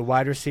the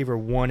wide receiver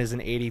 1 is an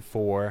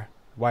 84,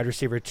 wide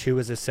receiver 2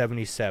 is a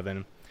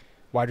 77,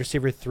 wide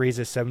receiver 3 is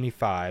a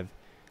 75,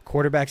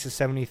 quarterback's a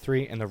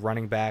 73, and the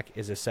running back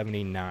is a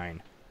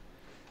 79.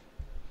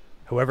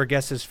 Whoever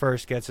guesses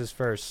first gets his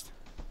first.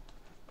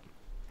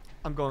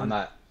 I'm going.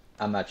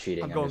 I'm not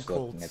cheating. I'm I'm going just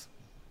looking Colts.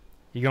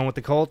 You going with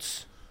the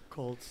Colts?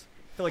 Colts.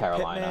 I feel like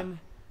Carolina. Pittman.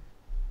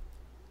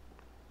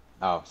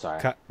 Oh, sorry.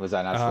 Cut. Was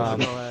that not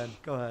supposed to be?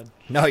 Go ahead.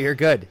 No, you're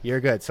good.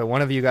 You're good. So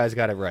one of you guys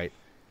got it right.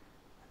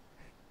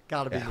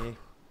 Gotta be Yeah. me.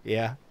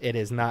 Yeah, it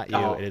is not you.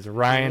 Oh. It is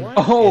Ryan. What?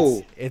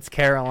 Oh! It's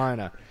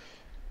Carolina.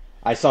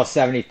 I saw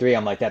 73.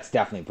 I'm like, that's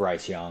definitely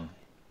Bryce Young.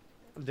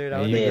 Dude,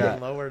 I would Mid. think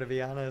even lower to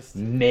be honest.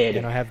 Mid.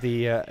 And I have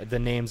the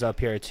names up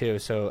here too.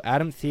 So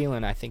Adam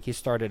Thielen, I think he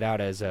started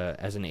out as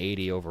an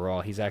 80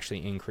 overall. He's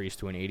actually increased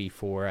to an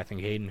 84. I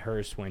think Hayden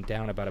Hurst went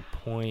down about a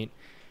point,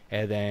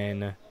 and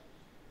then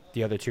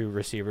the other two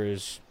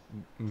receivers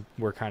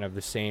were kind of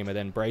the same. And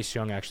then Bryce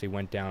Young actually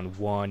went down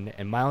 1,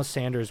 and Miles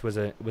Sanders was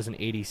an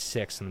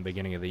 86 in the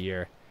beginning of the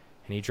year,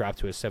 and he dropped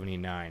to a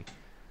 79.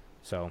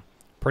 So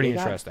pretty They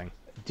got- interesting.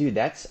 Dude,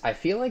 I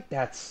feel like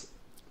that's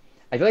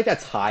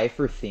high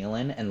for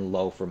Thielen and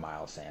low for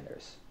Miles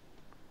Sanders.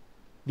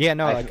 Yeah,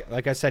 no, I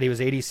like I said, he was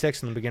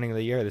 86 in the beginning of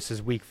the year. This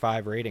is week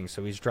 5 rating,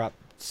 so he's dropped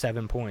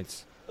 7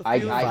 points. I-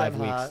 Thielen's I- been 5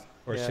 weeks hot.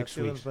 or Yeah, 6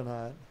 Thielen's weeks. been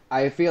hot.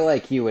 I feel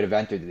like he would have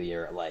entered the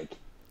year at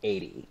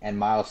 80, and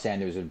Miles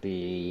Sanders would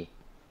be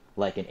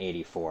an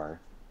 84.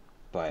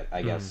 But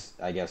I guess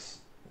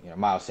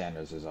Miles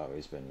Sanders has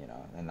always been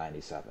a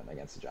 97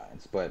 against the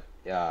Giants. But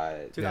Dude,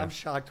 Yeah. I'm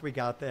shocked we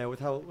got that with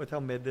how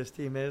mid this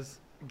team is.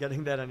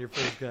 Getting that on your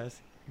first guess.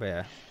 But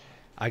yeah,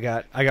 I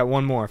got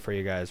one more for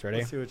you guys. Ready?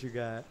 Let's see what you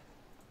got.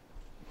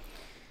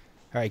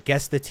 All right,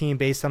 guess the team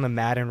based on the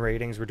Madden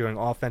ratings. We're doing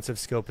offensive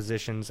skill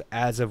positions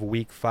as of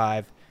week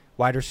 5.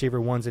 Wide receiver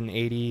 1's an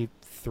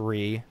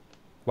 83.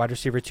 Wide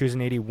receiver 2's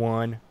an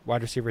 81.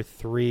 Wide receiver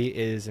 3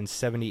 is in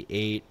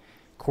 78.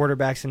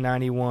 Quarterback's a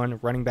 91.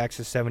 Running back's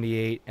a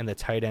 78. And the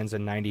tight end's a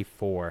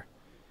 94.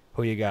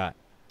 Who you got?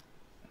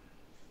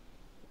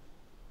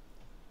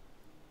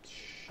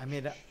 I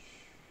mean,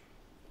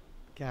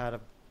 God, Oh,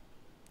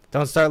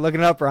 Don't start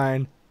looking up,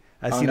 Ryan.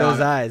 I see no, those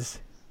eyes.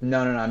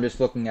 no. I'm just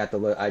looking at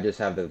I just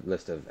have the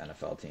list of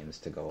NFL teams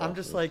to go. I'm off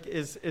just of. like,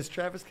 is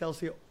Travis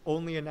Kelce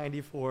only a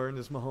 94 and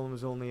is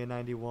Mahomes only a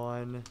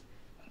 91?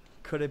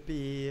 Could it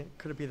be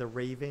the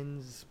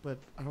Ravens? But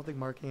I don't think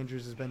Mark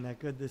Andrews has been that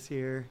good this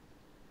year.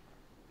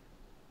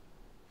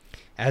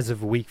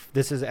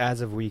 This is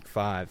as of week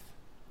 5.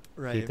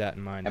 Right. Keep that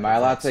in mind. Am I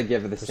allowed to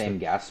give the same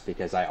guess?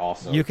 Because I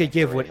also You could think the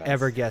give Ravens.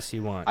 whatever guess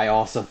you want. I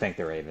also think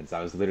the Ravens.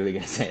 I was literally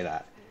going to say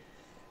that.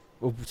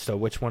 So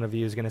which one of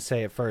you is going to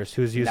say it first?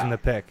 Who's using the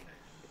pick?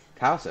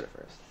 Kyle said it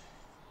first.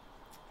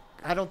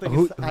 I don't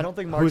think. I don't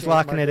think. Who's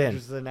locking it in?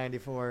 Andrews is a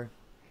 94.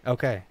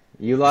 Okay.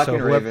 You lock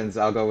in Ravens.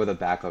 I'll go with a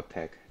backup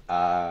pick.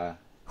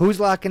 Who's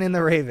locking in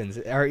the Ravens?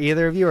 Are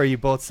either of you, or are you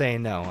both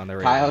saying no on the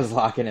Ravens? Kyle's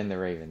locking in the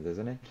Ravens,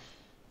 isn't he?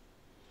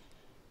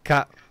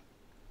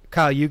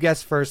 Kyle, you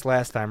guessed first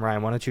last time.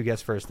 Ryan, why don't you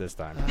guess first this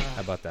time?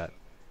 How about that?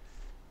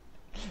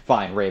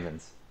 Fine,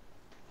 Ravens.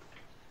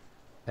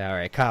 All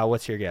right, Kyle,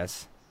 what's your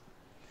guess?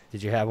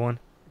 Did you have one?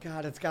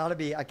 God, it's got to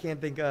be. I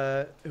can't think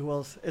who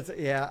else.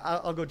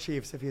 I'll go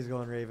Chiefs if he's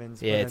going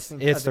Ravens. Yeah, it's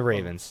the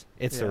Ravens.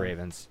 It's the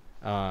Ravens.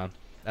 I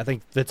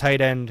think the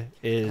tight end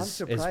is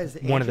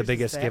one of the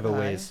biggest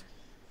giveaways.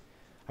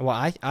 High.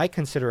 Well, I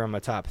consider him a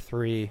top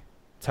 3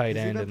 tight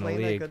end in the league. Has he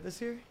been playing that good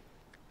this year?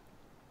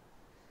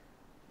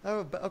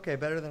 Oh, okay,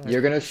 better than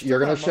you're gonna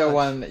show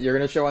one. You're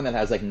gonna show one that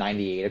has like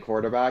 98 a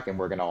quarterback, and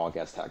we're gonna all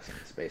guess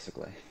Texans,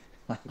 basically.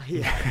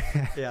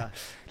 Yeah.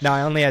 No,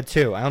 I only had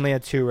 2. I only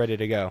had 2 ready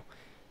to go.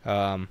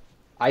 I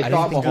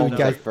thought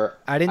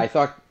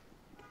Mahomes.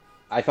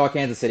 I thought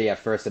Kansas City at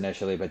first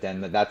initially, but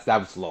then that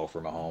was low for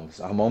Mahomes.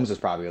 Mahomes is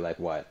probably like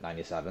what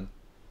 97.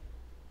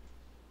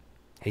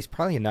 He's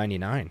probably a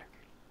 99.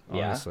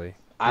 Honestly, yeah.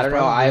 I don't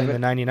know. I have the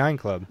 99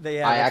 club.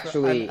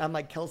 I'm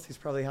like Kelsey's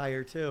probably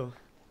higher too.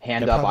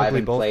 Hand up, I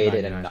haven't played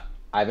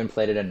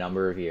it a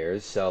number of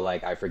years, so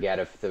like I forget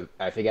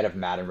if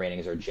Madden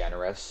ratings are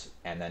generous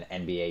and then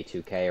NBA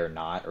 2K are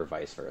not, or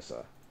vice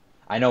versa.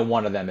 I know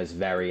one of them is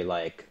very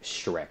like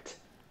strict.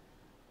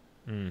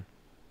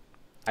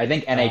 I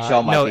think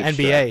NHL might be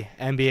NBA. strict.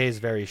 NBA is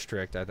very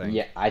strict, I think.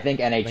 Yeah, I think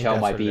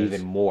NHL might be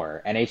even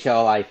more.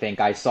 NHL, I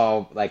think I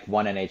saw like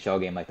one NHL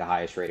game, like the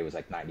highest rated was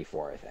like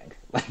 94, I think.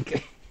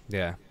 Like,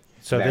 yeah.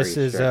 So this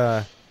is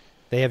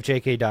they have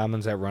J.K.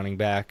 Dobbins at running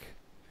back.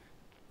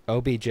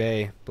 OBJ,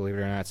 believe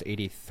it or not, it's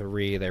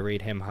 83. They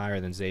rate him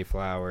higher than Zay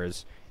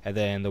Flowers. And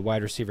then the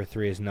wide receiver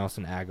 3 is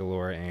Nelson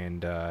Aguilar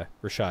and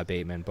Rashad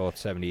Bateman, both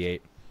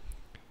 78.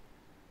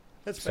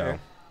 That's fair.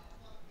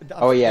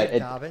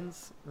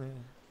 Dobbins.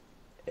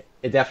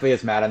 It definitely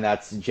is Madden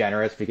that's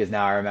generous, because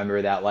now I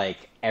remember that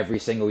like every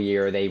single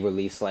year they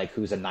release like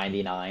who's a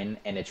 99,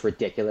 and it's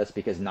ridiculous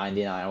because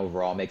 99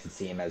 overall makes it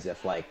seem as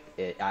if like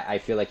I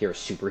feel like you're a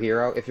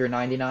superhero if you're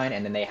 99,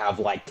 and then they have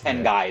like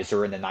 10 guys who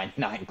are in the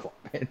 99 club.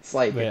 It's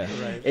like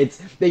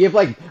they give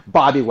like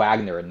Bobby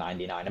Wagner a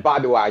 99, and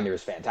Bobby Wagner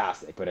is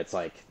fantastic, but it's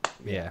like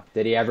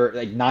did he ever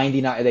like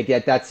 99?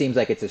 Like that seems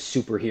like it's a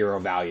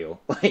superhero value.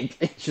 Like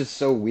it's just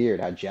so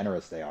weird how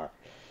generous they are.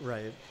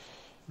 Right.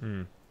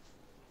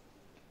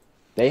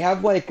 They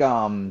have like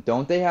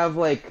don't they have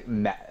like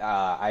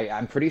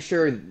I'm pretty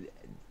sure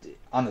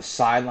on the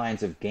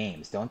sidelines of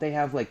games, don't they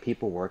have like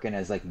people working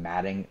as like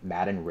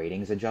Madden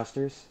ratings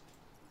adjusters?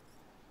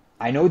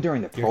 I know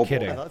during the Pro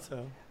Bowl. I thought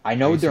so. I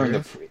know during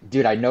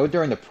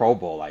the Pro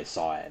Bowl I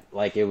saw it.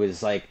 Like it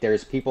was like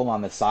there's people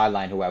on the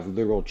sideline who have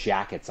literal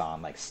jackets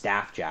on, like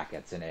staff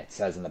jackets, and it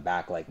says in the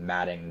back like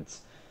Madden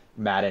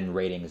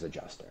ratings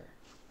adjuster.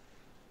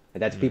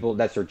 That's people.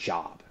 That's their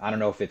job. I don't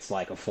know if it's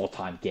like a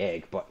full-time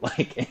gig, but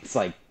like it's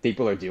like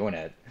people are doing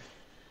it.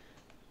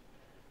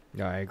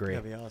 No, I agree.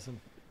 That'd be awesome.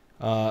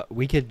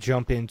 We could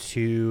jump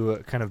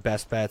into kind of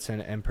best bets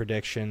and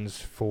predictions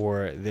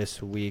for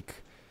this week.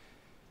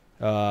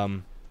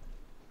 I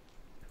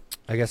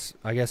guess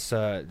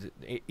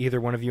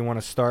either one of you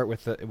want to start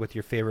with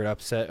your favorite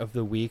upset of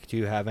the week. Do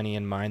you have any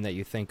in mind that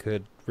you think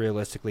could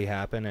realistically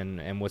happen,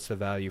 and what's the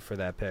value for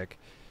that pick?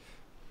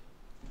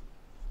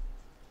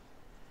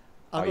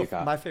 I'll go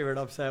for my favorite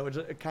upset, which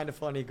is kind of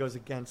funny, goes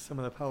against some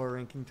of the power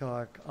ranking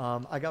talk.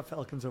 I got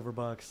Falcons over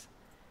Bucks.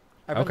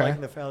 I've been liking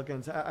the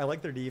Falcons. I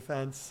like their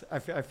defense. I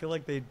feel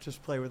like they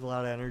just play with a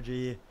lot of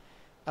energy.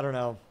 I don't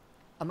know.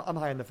 I'm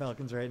high on the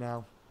Falcons right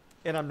now,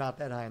 and I'm not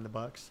that high on the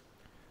Bucks.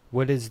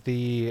 What's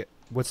the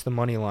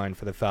money line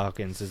for the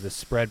Falcons? Is the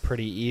spread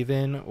pretty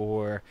even,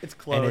 or it's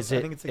close?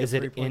 I think it's like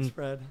a 3-point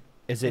spread.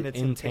 Is it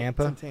in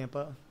Tampa? It's in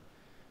Tampa.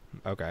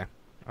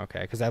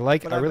 Okay, because I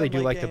really do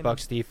like the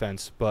Bucks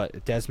defense,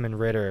 but Desmond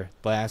Ridder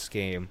last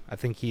game, I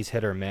think he's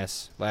hit or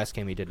miss. Last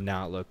game he did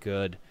not look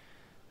good,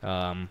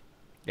 and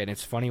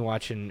it's funny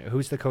watching.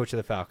 Who's the coach of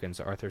the Falcons?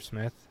 Arthur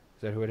Smith.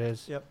 Is that who it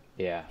is? Yep.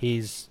 Yeah.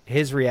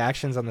 His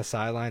reactions on the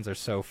sidelines are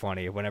so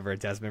funny. Whenever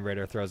Desmond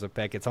Ridder throws a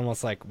pick, it's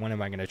almost like, when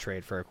am I going to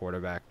trade for a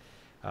quarterback?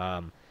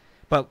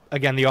 But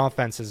again, the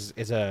offense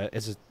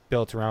is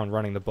built around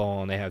running the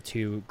ball, and they have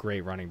 2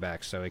 great running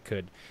backs, so it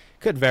could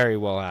very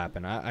well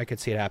happen. I could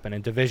see it happen.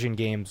 And division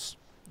games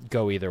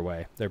go either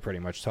way; they're pretty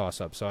much toss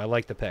up. So I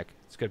like the pick.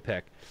 It's a good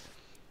pick.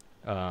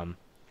 And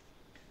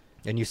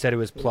you said it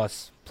was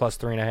plus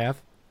 3.5.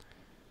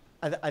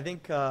 I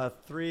think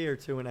 3 or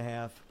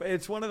 2.5. But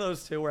it's one of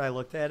those two where I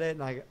looked at it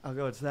and I'll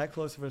go, it's that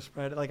close of a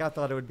spread. Like I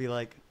thought it would be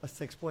like a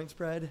 6-point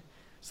spread,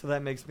 so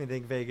that makes me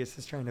think Vegas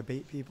is trying to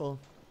bait people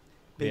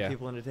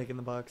into taking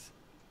the Bucks.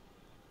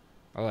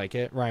 I like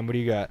it. Ryan, what do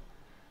you got?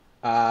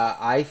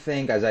 I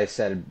think, as I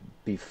said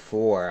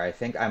before,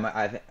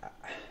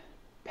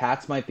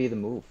 Pats might be the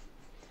move.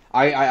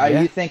 Are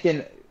Yeah. you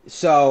thinking?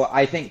 So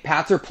I think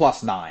Pats are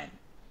 +9.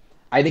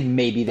 I think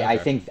maybe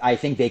Okay. I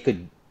think they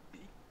could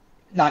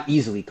not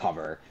easily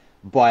cover,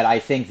 but I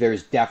think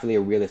there's definitely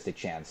a realistic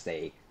chance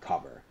they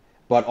cover.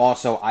 But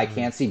also, I Mm.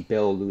 can't see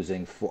Bill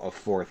losing a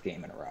fourth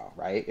game in a row.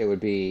 Right? It would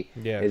be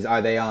Yeah. is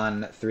are they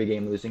on 3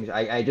 game losing?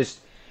 I just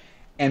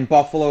and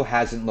Buffalo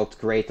hasn't looked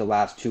great the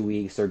last 2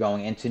 weeks. They're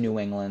going into New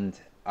England.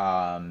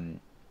 Buffalo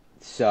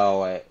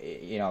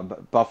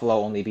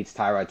only beats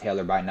Tyrod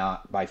Taylor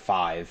by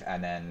 5,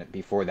 and then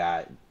before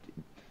that,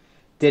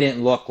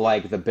 didn't look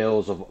like the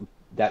Bills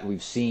that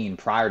we've seen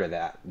prior to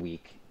that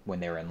week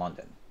when they were in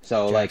London.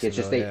 So like it's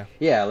just Jacksonville.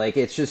 Yeah. like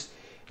it's just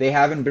they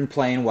haven't been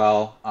playing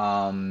well.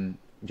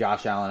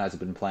 Josh Allen hasn't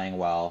been playing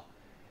well.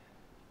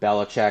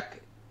 Belichick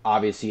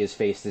obviously has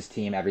faced this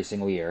team every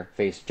single year.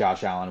 Faced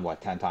Josh Allen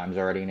 10 times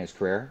already in his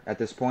career at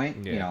this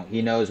point. Yeah.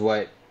 He knows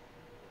what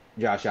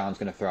Josh Allen's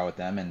going to throw at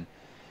them, and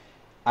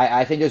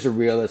I think there's a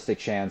realistic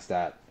chance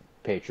that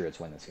Patriots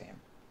win this game.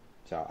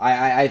 So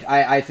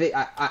I think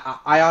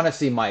I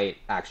honestly might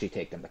actually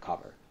take them to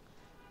cover.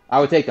 I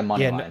would take the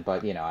money Yeah. line,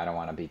 but I don't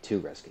want to be too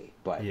risky.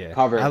 But Yeah. I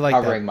covering like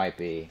covering that. might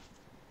be.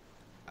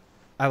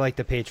 I like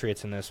the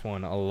Patriots in this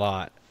one a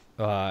lot.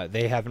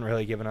 They haven't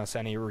really given us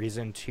any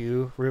reason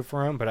to root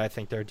for them, but I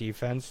think their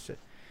defense,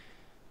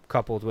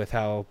 coupled with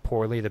how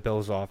poorly the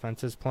Bills'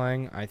 offense is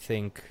playing, I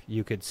think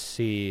you could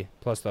see,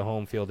 plus the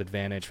home field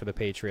advantage for the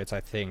Patriots, I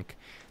think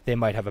they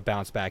might have a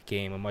bounce-back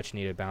game, a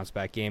much-needed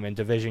bounce-back game, and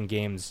division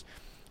games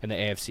in the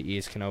AFC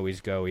East can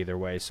always go either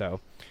way.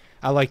 So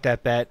I like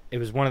that bet. It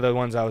was one of the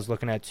ones I was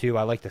looking at, too.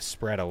 I like the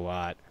spread a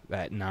lot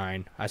at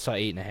 9. I saw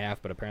 8.5,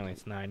 but apparently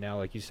it's 9 now,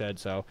 like you said,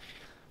 so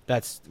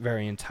that's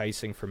very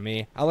enticing for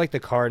me. I like the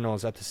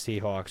Cardinals at the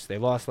Seahawks. They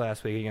lost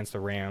last week against the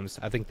Rams.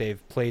 I think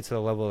they've played to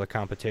the level of the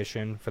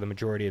competition for the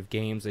majority of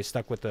games. They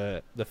stuck with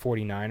the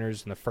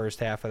 49ers in the first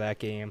half of that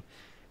game,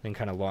 then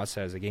kind of lost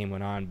as the game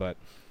went on. But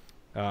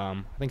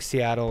I think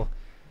Seattle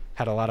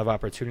had a lot of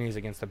opportunities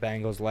against the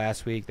Bengals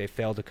last week. They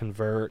failed to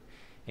convert,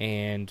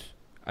 and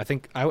I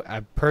think I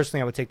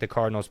personally I would take the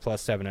Cardinals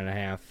plus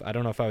 7.5. I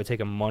don't know if I would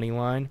take a money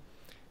line.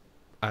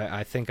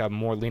 I think I'm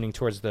more leaning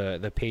towards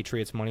the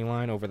Patriots money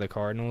line over the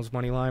Cardinals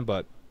money line,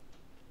 but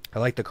I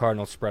like the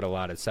Cardinals spread a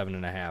lot at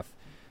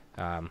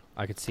 7.5.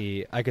 I could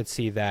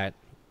see that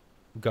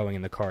going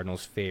in the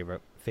Cardinals'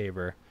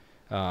 favor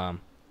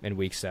in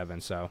Week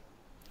 7. So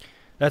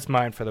that's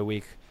mine for the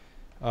week.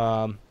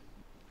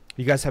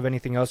 You guys have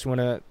anything else you want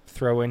to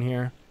throw in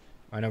here?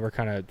 I know we're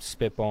kind of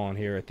spitballing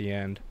here at the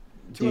end.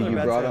 Two Dude, other you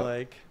bets brought I up.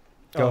 like.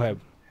 Go Oh, ahead.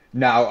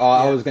 Now, all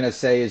I Yeah. was gonna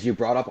say is you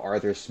brought up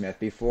Arthur Smith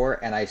before,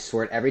 and I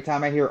swear every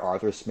time I hear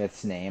Arthur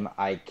Smith's name,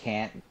 I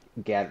can't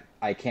get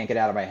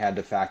out of my head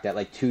the fact that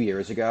like 2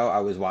 years ago I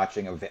was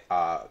watching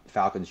a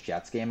Falcons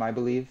Jets game, I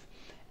believe,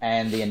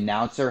 and the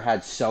announcer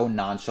had so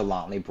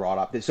nonchalantly brought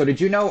up. So did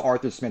you know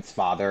Arthur Smith's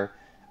father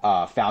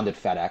founded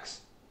FedEx?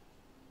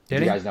 Did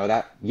Did you he? guys know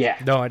that? Yeah.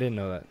 No, I didn't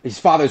know that. His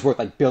father's worth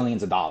like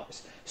billions of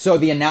dollars. So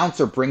the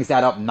announcer brings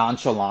that up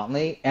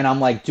nonchalantly, and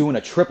I'm like doing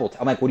a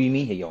I'm like, what do you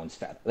mean he owns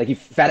FedEx? Like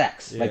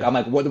Yeah. I'm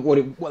like,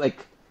 what?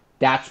 Like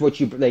that's what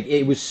you like.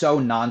 It was so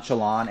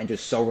nonchalant and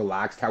just so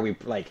relaxed how we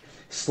like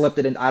slipped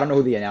it in. I don't know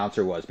who the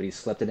announcer was, but he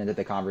slipped it into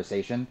the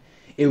conversation.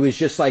 It was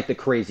just like the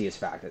craziest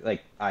fact.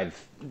 Like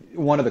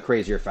one of the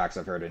crazier facts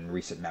I've heard in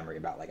recent memory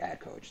about like a head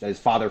coach. That his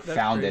father That's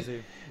founded.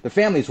 crazy. The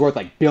family's worth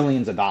like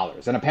billions of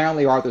dollars, and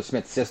apparently Arthur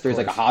Smith's sister is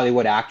like a course.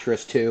 Hollywood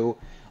actress too.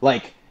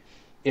 Like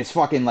it's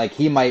fucking like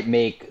he might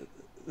make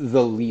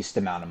the least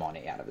amount of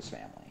money out of his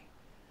family.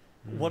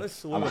 What a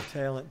slew of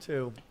talent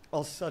too.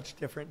 All such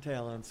different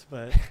talents,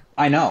 but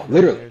I know,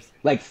 literally,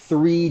 like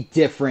 3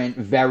 different,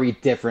 very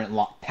different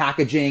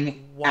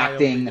packaging, Wildly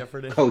acting,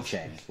 different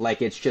coaching.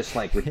 Like it's just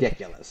like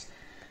ridiculous.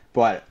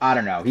 But I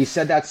don't know. He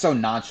said that so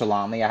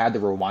nonchalantly. I had to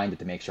rewind it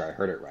to make sure I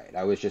heard it right.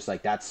 I was just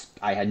like,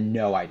 I had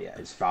no idea.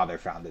 His father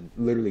founded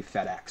literally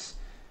FedEx,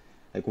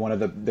 like one of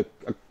the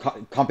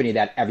company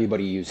that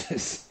everybody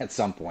uses at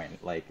some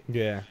point. Like,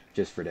 Yeah.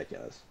 just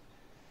ridiculous.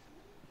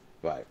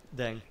 But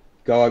dang.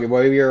 go. What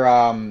were your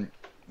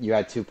You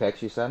had 2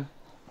 picks. You said.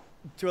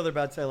 Two other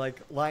bets I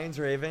like. Lions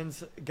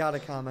Ravens. Got to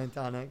comment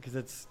on it because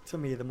it's to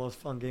me the most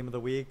fun game of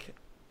the week.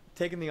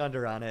 Taking the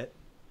under on it.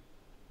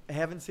 I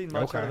haven't seen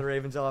much out of the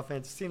Ravens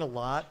offense. Seen a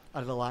lot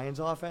out of the Lions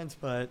offense,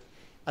 but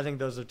I think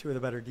those are 2 of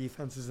the better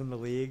defenses in the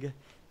league,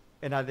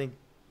 and I think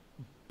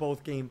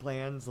both game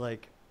plans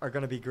are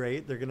going to be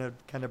great. They're going to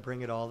kind of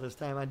bring it all this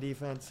time on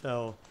defense.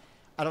 So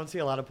I don't see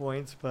a lot of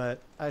points, but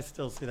I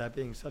still see that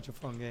being such a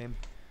fun game.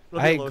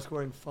 It'll be a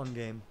low-scoring, fun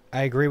game.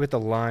 I agree with the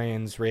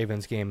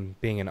Lions-Ravens game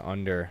being an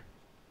under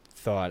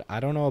thought.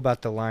 I don't know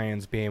about the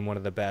Lions being one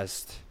of the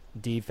best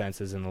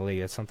defenses in the league.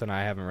 It's something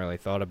I haven't really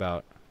thought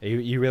about.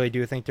 You really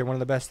do think they're one of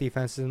the best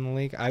defenses in the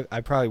league?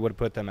 I probably would have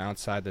put them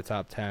outside the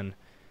top 10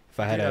 if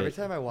I had to every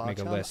time I watch make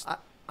a them, list.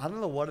 I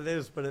don't know what it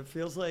is, but it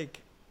feels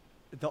like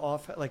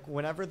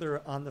whenever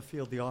they're on the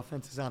field, the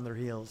offense is on their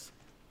heels.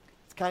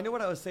 It's kind of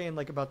what I was saying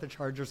like about the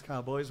Chargers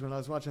Cowboys when I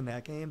was watching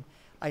that game.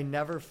 I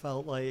never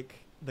felt like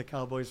the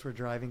Cowboys were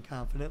driving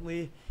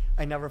confidently.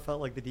 I never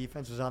felt like the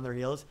defense was on their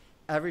heels.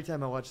 Every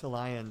time I watch the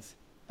Lions,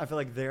 I feel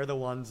like they're the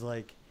ones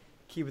like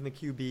keeping the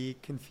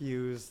QB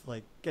confused,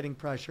 like getting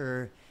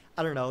pressure.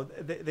 I don't know.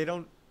 They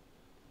don't.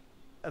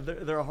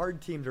 They're a hard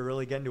team to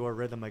really get into a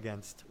rhythm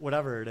against,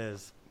 whatever it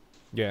is.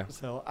 Yeah.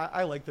 So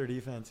I like their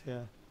defense. Yeah.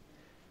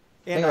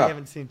 And I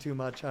haven't seen too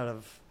much out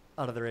of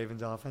the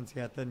Ravens offense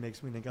yet. That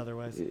makes me think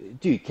otherwise.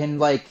 Dude,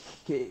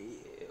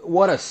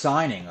 what a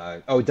signing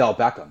Odell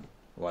Beckham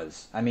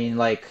was. I mean,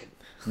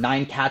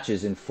 9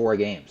 catches in 4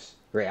 games.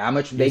 Right? How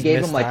much they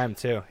gave him? Time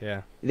too.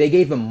 Yeah. They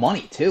gave him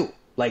money too.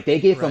 They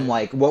gave him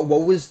what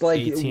was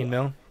 18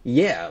 mil?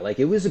 Yeah,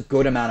 it was a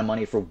good amount of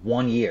money for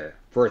 1 year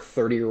for a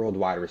 30-year-old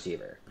wide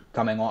receiver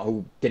coming on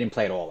who didn't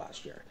play at all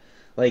last year.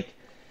 They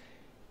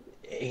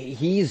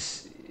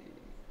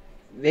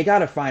got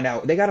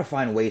to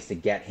find ways to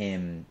get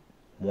him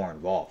more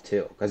involved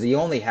too, because he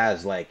only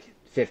has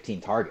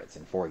 15 targets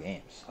in 4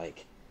 games.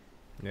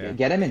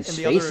 Get him in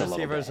space a little bit. The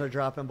other receivers are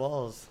dropping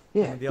balls.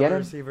 Yeah, the other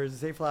receivers,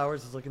 Zay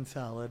Flowers is looking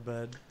solid,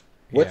 but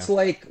what's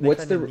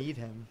the need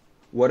him.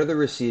 What are the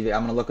receiving?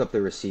 I'm gonna look up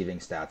the receiving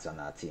stats on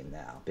that team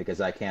now,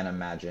 because I can't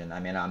imagine. I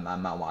mean, I'm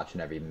not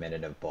watching every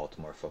minute of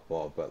Baltimore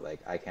football, but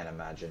I can't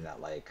imagine that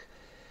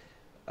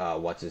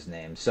what's his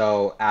name?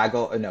 So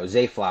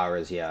Zay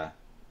Flowers, yeah,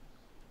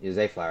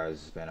 Zay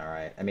Flowers has been all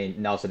right. I mean,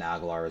 Nelson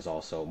Aguilar is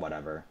also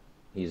whatever.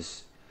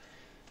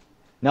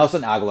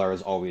 Nelson Aguilar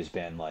has always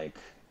been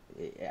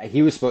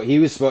he was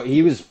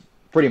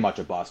pretty much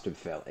a bust with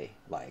Philly.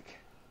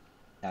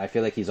 And I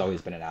feel like he's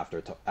always been an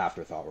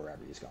afterthought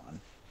wherever he's gone.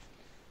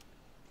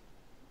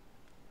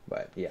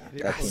 But yeah,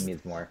 that team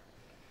needs more.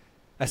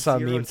 I saw a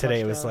meme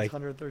today. It was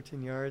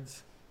 113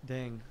 yards.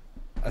 Dang.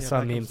 I saw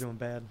a meme. Doing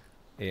bad.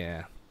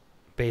 Yeah,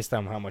 based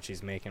on how much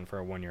he's making for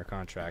a 1-year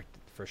contract,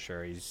 for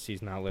sure,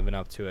 he's not living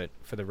up to it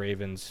for the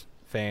Ravens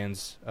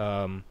fans.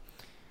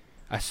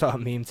 I saw a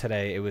meme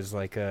today. It was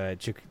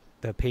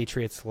the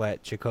Patriots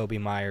let Jacoby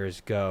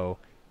Myers go,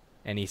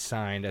 and he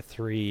signed a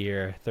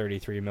 3-year,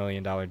 $33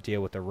 million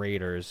deal with the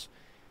Raiders,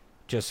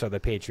 just so the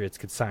Patriots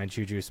could sign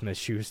Juju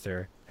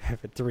Smith-Schuster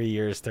for 3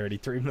 years,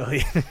 $33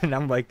 million. And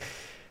I'm like,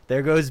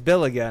 there goes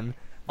Bill again.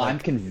 I'm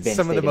convinced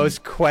some of the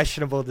most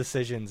questionable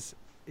decisions.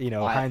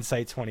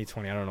 Hindsight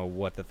 2020. I don't know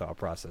what the thought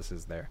process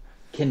is there.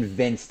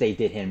 Convinced they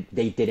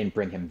didn't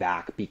bring him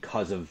back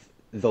because of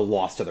the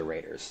loss to the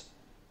Raiders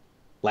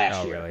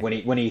last year.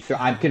 Really? When he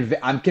I'm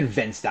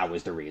convinced that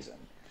was the reason.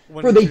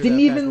 Bro, they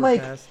didn't even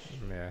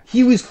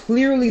he was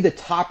clearly the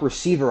top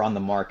receiver on the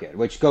market,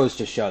 which goes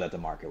to show that the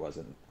market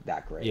wasn't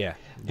that great. Yeah.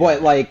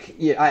 But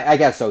I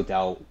guess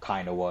Odell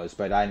kind of was,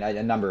 but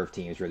a number of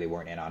teams really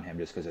weren't in on him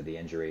just because of the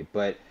injury.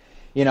 But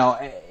they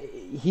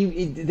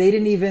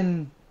didn't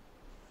even.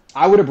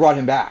 I would have brought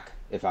him back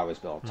if I was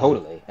Bill.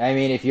 Totally. I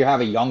mean, if you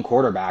have a young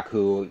quarterback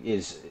who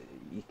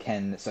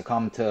can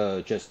succumb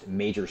to just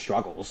major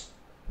struggles,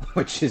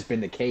 which has been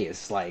the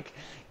case,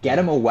 get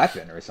him a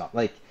weapon or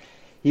something.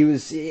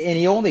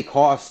 He only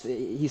cost.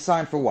 He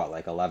signed for what,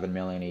 $11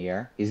 million a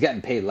year. He's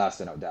getting paid less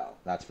than Odell.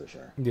 That's for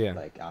sure. Yeah.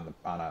 On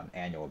an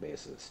annual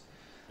basis.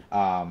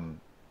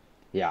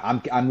 Yeah,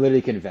 I'm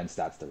literally convinced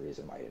that's the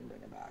reason why he didn't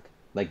bring him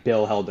back.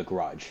 Bill held a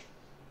grudge.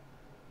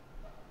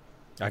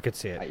 I could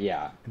see it.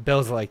 Yeah.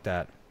 Bill's like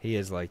that. He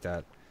is like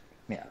that.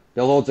 Yeah.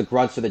 Bill holds a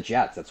grudge to the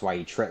Jets. That's why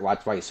he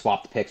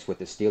swapped picks with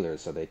the Steelers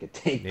so they could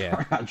take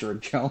Andrew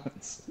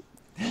Jones.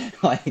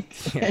 I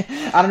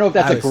don't know if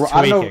that's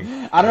I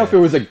don't know if it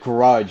was a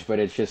grudge, but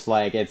it's just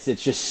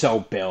it's just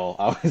so Bill.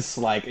 I was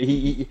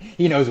he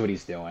knows what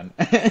he's doing.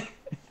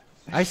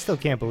 I still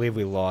can't believe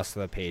we lost to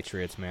the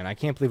Patriots, man. I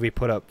can't believe we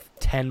put up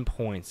 10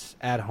 points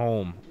at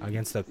home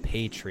against the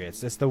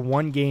Patriots. It's the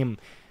one game.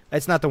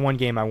 It's not the one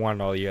game I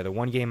wanted all year. The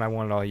one game I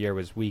wanted all year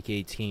was Week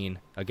 18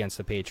 against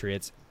the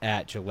Patriots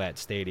at Gillette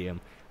Stadium.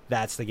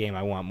 That's the game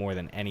I want more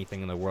than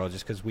anything in the world,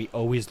 just because we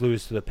always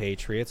lose to the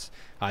Patriots.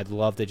 I'd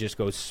love to just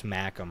go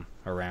smack them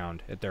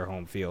around at their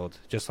home field,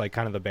 just like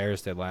kind of the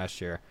Bears did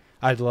last year.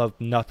 I'd love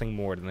nothing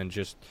more than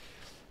just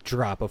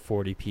drop a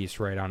 40-piece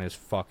right on his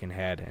fucking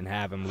head and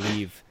have him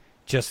leave,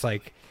 just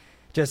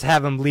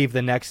have him leave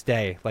the next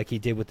day like he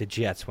did with the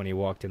Jets when he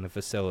walked in the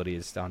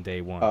facilities on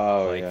day one.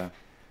 Oh, yeah.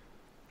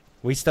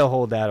 We still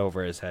hold that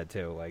over his head,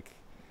 too.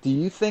 Do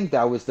you think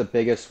that was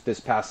this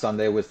past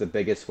Sunday was the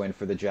biggest win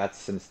for the Jets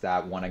since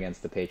that one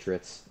against the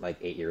Patriots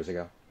 8 years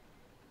ago?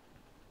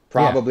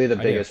 Probably the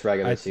biggest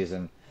regular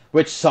season,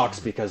 which sucks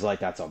because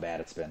that's how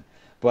bad it's been.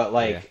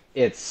 But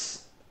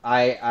it's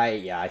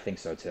I think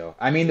so too.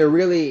 I mean, they're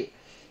really,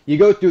 you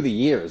go through the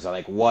years,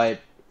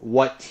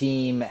 what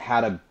team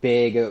had a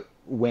big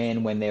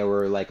win when they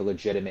were a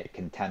legitimate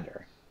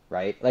contender,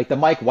 right? The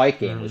Mike White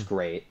game was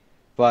great,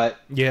 but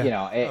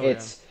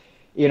it's.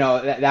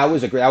 That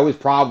was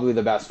probably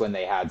the best win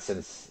they had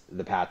since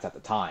the Pats at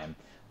the time.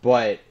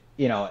 But,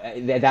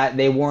 that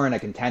they weren't a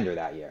contender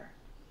that year.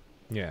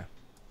 Yeah.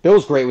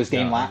 Bills great was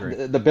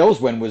the Bills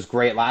win was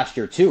great last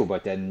year too,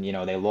 but then,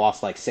 they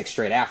lost 6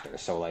 straight after.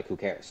 So who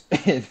cares?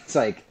 It's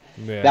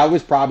Yeah. that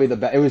was probably the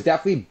best. It was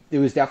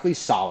definitely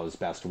Salah's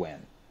best win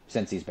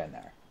since he's been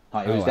there.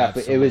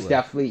 It was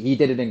definitely he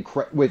did it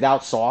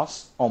without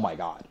Sauce. Oh my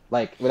God!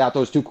 Like without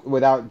those two,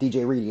 without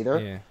DJ Reed either.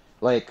 Yeah.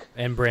 Like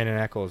And Brandon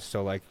Eccles,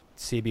 so like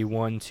CB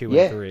 1, 2,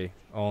 Yeah. and 3,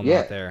 all Yeah.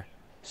 not there.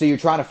 So you're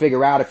trying to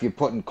figure out if you're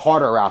putting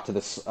Carter out to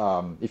this,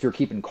 if you're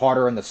keeping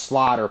Carter in the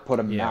slot or put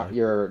him out.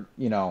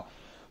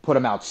 Put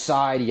him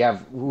outside. You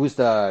have who's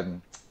the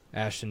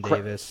Ashton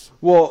Davis.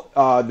 well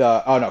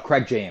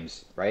Craig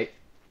James, right?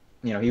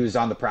 He was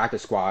on the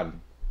practice squad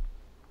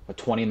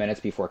 20 minutes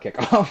before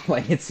kickoff.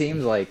 Like it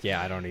seems like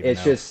Yeah, I don't even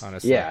it's know, just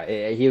honestly. yeah.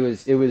 It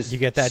was You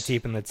get that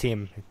deep in the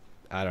team,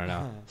 I don't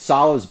know.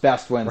 Salah's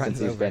best win Runs since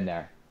he's over. been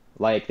there.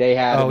 Like they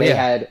had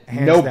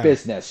Hands no down.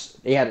 business.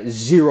 They had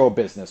zero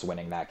business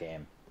winning that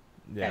game.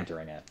 Yeah.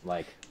 Entering it,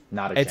 like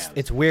not a It's chance.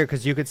 it's weird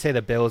because you could say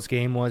the Bills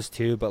game was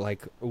too, but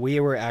like we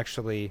were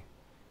actually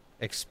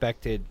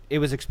expected. It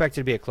was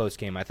expected to be a close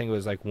game. I think it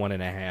was like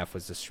 1.5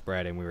 was the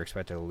spread, and we were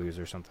expected to lose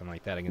or something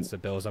like that against the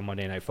Bills on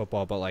Monday Night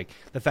Football. But like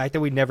the fact that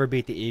we never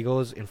beat the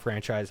Eagles in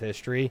franchise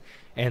history,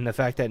 and the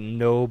fact that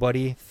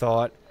nobody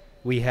thought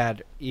we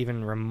had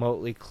even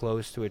remotely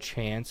close to a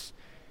chance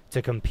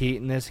to compete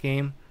in this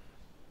game,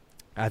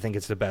 I think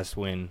it's the best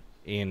win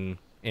in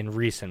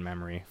recent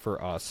memory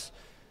for us.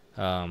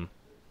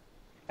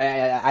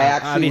 I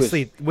actually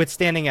Obviously,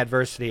 withstanding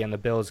adversity in the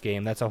Bills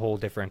game, that's a whole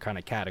different kind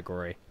of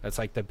category. That's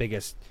like the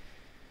biggest.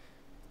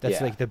 That's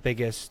Yeah. like the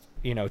biggest,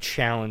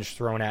 challenge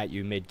thrown at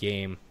you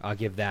mid-game. I'll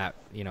give that,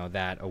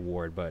 that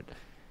award. But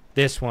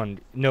this one,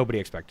 nobody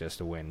expected us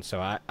to win.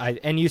 So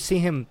and you see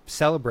him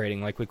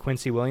celebrating, like with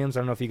Quincy Williams.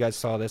 I don't know if you guys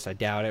saw this. I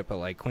doubt it, but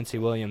like Quincy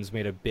Williams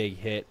made a big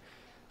hit.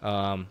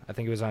 I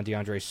think it was on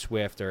DeAndre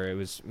Swift, or it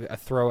was a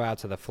throw out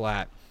to the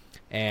flat.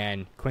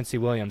 And Quincy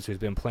Williams, who's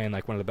been playing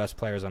like one of the best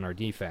players on our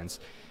defense,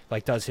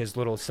 like does his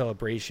little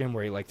celebration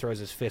where he like throws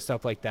his fist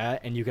up like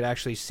that, and you could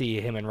actually see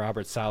him and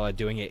Robert Saleh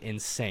doing it in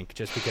sync,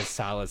 just because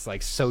Saleh's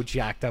like so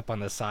jacked up on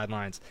the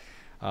sidelines.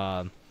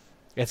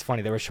 It's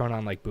funny, they were showing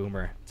on like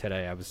Boomer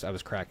today. I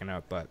was cracking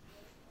up, but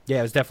yeah,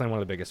 it was definitely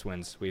one of the biggest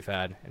wins we've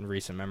had in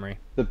recent memory.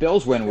 the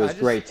Bills win was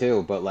great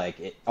too, but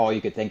like all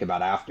you could think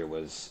about after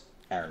was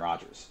Aaron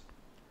Rodgers.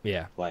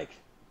 Yeah, Like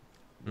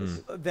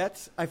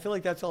I feel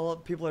like that's all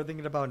people are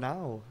thinking about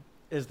now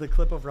is the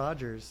clip of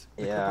Rodgers,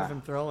 the clip Yeah. of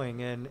him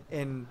throwing,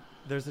 and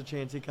there's a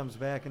chance he comes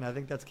back, and I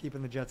think that's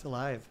keeping the Jets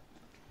alive.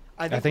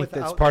 I think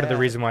that's without part of the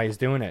that- reason why he's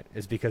doing it,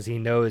 is because he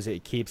knows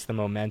it keeps the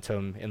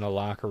momentum in the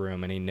locker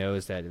room, and he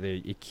knows that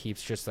it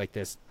keeps just like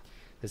this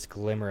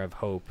glimmer of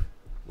hope.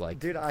 Like,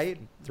 Dude, I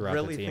throughout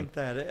really the team. think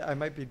that I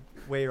might be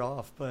way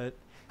off, but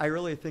I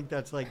really think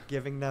that's like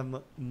giving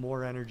them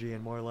more energy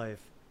and more life.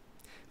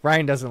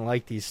 Ryan doesn't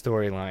like these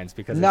storylines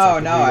because it's No, like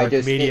the no, New I York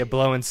just- media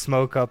blowing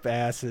smoke up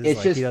asses. It's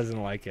Like, just- he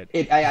doesn't like it.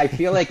 I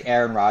feel like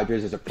Aaron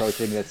Rodgers is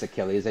approaching this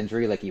Achilles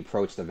injury like he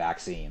approached the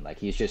vaccine. Like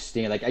he's just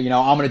saying, like, I'm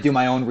going to do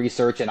my own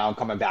research and I'm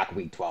coming back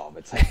week 12.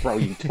 It's like, bro,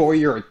 you tore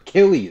your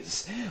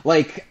Achilles.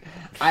 Like,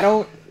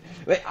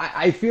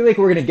 I feel like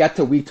we're going to get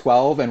to week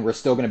 12 and we're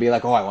still going to be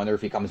like, oh, I wonder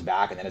if he comes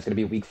back. And then it's going to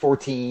be week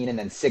 14 and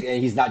then and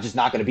he's just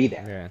not going to be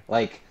there. Yeah.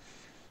 Like,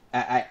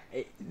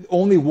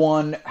 only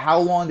one. How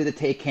long did it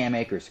take Cam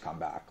Akers to come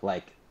back?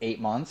 Like 8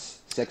 months,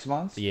 6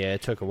 months? Yeah,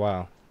 it took a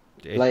while.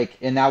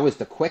 And that was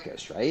the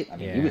quickest, right? I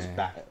mean, he was Yeah.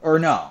 back, or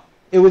no,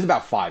 it was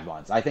about 5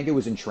 months. I think it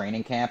was in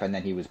training camp, and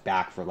then he was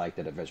back for like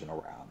the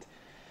divisional round.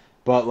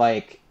 But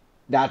like,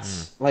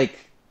 that's like,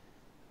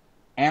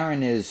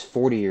 Aaron is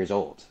 40 years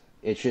old.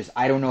 It's just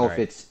I don't know if Right.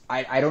 it's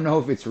I don't know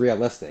if it's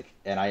realistic,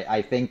 and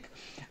I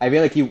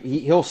feel like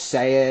he'll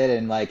say it,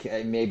 and like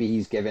maybe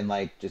he's given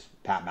like just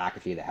Pat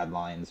McAfee the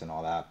headlines and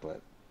all that,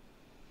 but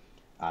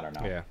I don't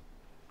know. Yeah.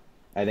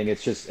 I think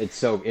it's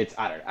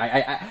I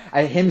don't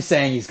know. Him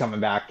saying he's coming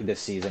back this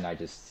season,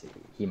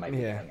 he might be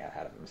getting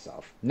ahead of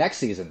himself. Next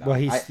season though,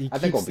 Well, I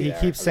think we'll be he there.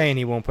 keeps saying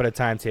he won't put a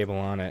timetable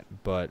on it,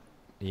 but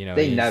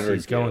They never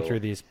he's going do. through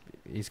these.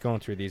 He's going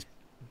through these,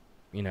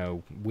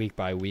 week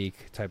by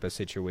week type of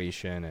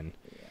situation, and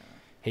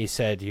he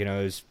said, it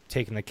was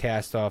taking the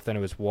cast off, then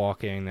it was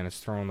walking, then it's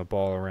throwing the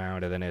ball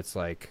around, and then it's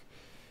like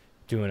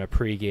doing a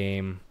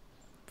pregame,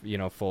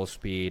 full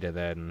speed, and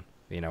then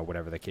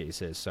whatever the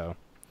case is. So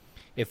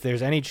if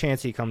there's any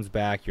chance he comes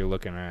back, you're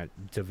looking at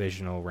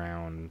divisional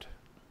round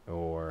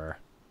or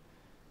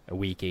a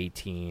week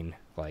 18.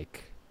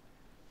 Like,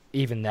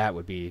 even that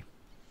would be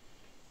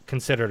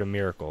considered a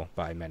miracle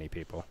by many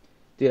people.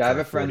 Dude, I For have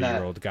a friend that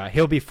 40-year-old guy.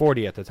 He'll be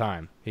 40 at the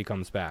time he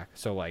comes back.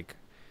 So like,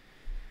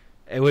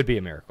 it would be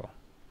a miracle.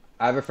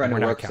 I have a friend We're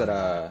who not works at counting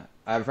on a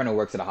I have a friend who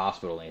works at a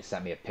hospital, and he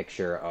sent me a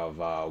picture of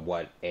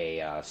what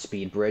a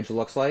speed bridge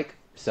looks like.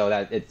 So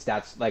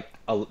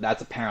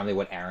that's apparently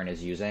what Aaron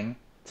is using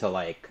to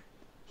like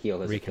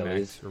heal his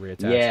Achilles. Or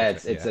reattach. Yeah,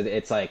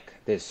 it's like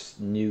this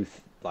new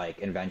like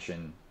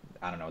invention.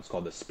 I don't know. It's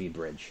called the speed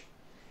bridge,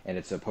 and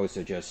it's supposed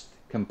to just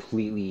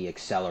completely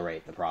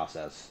accelerate the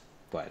process.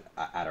 But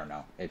I don't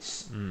know.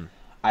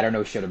 I don't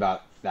know shit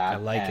about that. I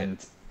like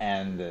it.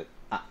 And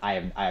I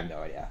have no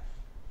idea.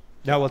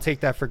 No, we'll take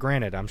that for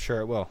granted. I'm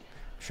sure it will.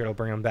 I'm sure it'll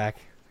bring him back.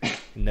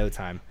 in no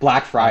time.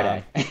 Black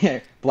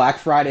Friday. Black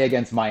Friday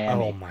against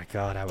Miami. Oh my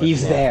God, I would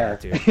He's love there.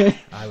 that, dude.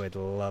 I would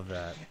love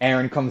that.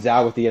 Aaron comes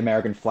out with the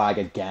American flag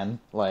again.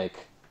 Like,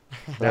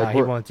 Nah,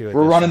 he won't do it.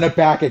 We're this running time. it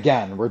back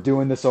again. We're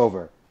doing this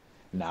over.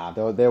 Nah,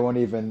 they won't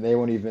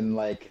even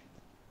like.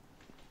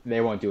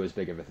 They won't do as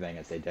big of a thing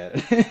as they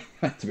did.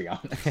 To be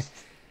honest.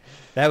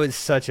 That was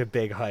such a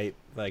big hype,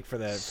 like for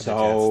the Jets.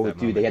 So, that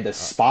dude, moment. they had the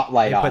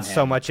spotlight They on him. put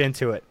so much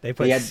into it. They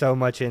put so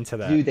much into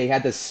that. Dude, they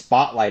had the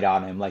spotlight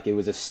on him like it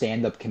was a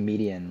stand-up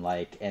comedian,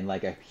 like, and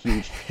like a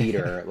huge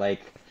theater.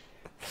 Like,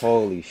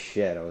 holy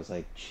shit! I was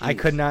like, jeez. I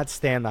could not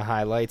stand the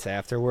highlights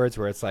afterwards,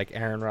 where it's like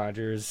Aaron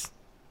Rodgers'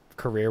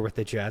 career with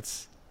the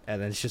Jets,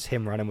 and then it's just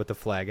him running with the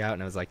flag out,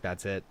 and I was like,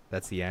 that's it.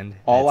 That's the end.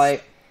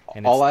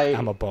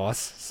 I'm a boss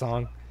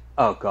song.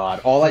 Oh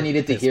God! All I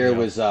needed to Pissed hear me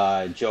was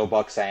Joe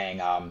Buck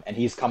saying, and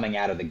he's coming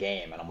out of the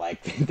game, and I'm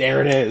like,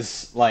 there it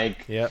is.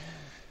 Like, Yep.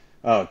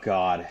 oh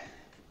God,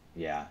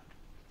 yeah,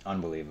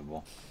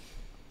 unbelievable.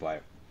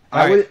 But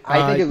All right,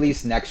 I think at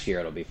least next year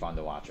it'll be fun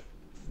to watch it,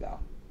 though.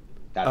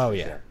 That's for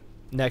sure.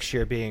 Next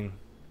year being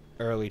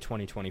early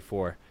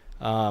 2024.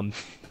 All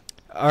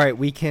right,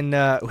 we can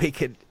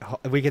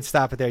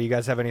stop it there. You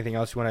guys have anything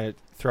else you want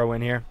to throw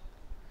in here?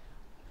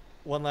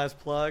 One last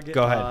plug.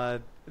 Go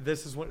ahead.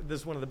 This is one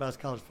of the best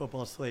college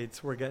football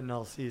slates we're getting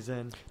all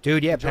season.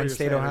 Dude, yeah, Enjoy Penn your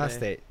State, Ohio Saturday.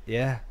 State.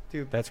 Yeah,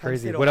 Dude, that's Penn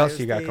crazy. State, What Ohio else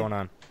you got State, going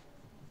on?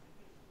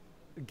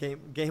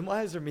 Game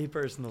wise or me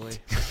personally?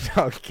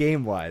 No,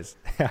 game wise.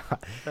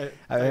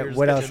 You're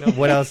What else? sticking up.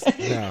 What else?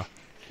 No.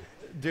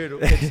 Dude,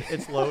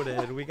 it's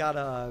loaded. We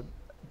got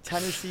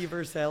Tennessee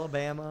versus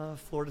Alabama,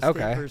 Florida State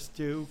Okay. versus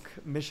Duke,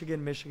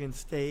 Michigan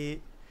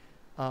State.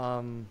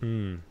 Oh,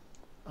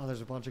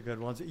 there's a bunch of good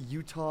ones.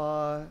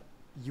 Utah,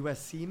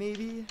 USC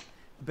maybe,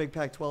 a big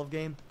Pac-12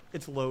 game.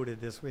 It's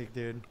loaded this week,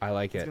 dude. I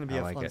like it. It's gonna be I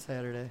a like fun it.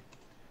 Saturday.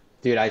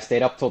 Dude, I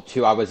stayed up till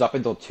 2. I was up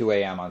until 2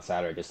 a.m. on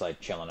Saturday, just like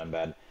chilling in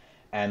bed,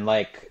 and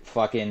like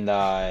fucking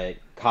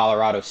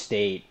Colorado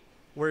State.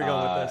 Where are you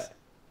going with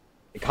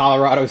this?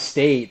 Colorado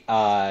State,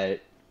 or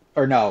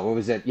no, what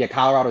was it? Yeah,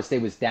 Colorado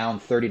State was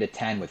down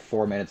 30-10 with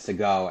 4 minutes to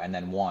go, and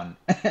then won,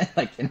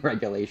 like in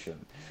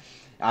regulation.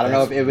 I don't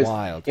know if it was.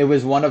 Wild. It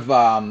was one of.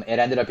 It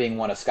ended up being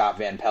one of Scott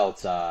Van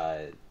Pelt's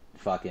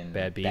fucking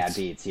Bad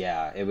beats.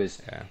 Yeah, it was.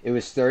 Yeah. It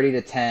was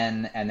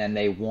 30-10, and then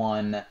they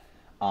won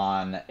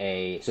on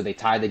a. So they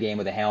tied the game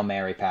with a Hail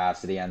Mary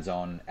pass to the end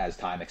zone as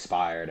time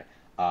expired.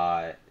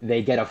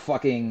 They get a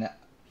fucking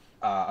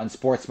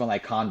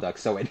unsportsmanlike conduct,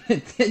 so it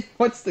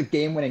puts the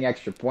game-winning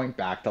extra point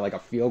back to like a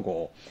field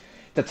goal.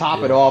 To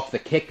top it off, the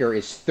kicker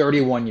is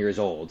 31 years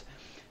old.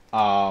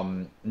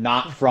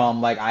 Not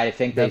from like I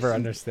think they Never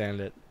understand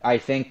it. I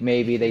think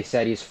maybe they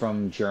said he's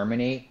from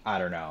Germany. I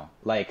don't know.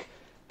 Like,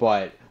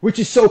 but which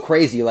is so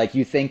crazy. Like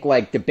you think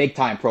like the big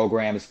time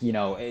programs, you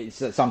know,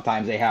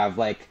 sometimes they have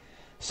like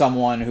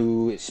someone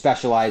who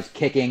specialized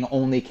kicking,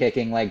 only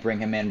kicking, like bring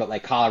him in. But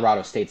like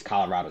Colorado State's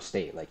Colorado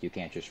State. Like you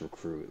can't just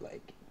recruit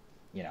like,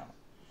 you know,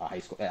 a high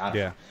school. I don't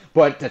know.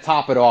 But to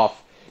top it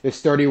off,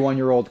 this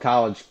 31-year-old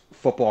college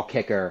football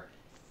kicker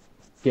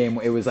game.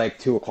 It was like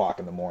 2:00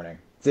 in the morning.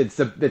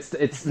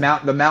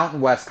 The Mountain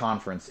West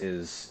Conference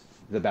is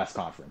the best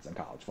conference in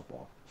college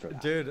football for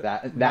that. Dude,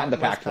 that and the Mountain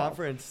West Pac-12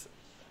 Conference.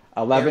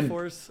 11.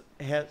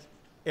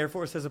 Air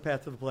Force has a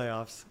path to the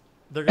playoffs.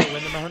 They're gonna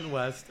win the Mountain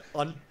West,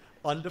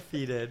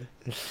 undefeated.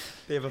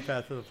 They have a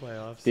path to the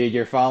playoffs. Dude,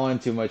 you're following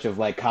too much of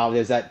like college.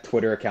 There's that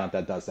Twitter account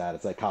that does that.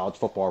 It's like college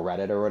football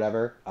Reddit or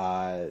whatever.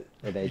 And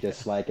they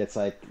just like it's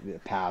like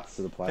paths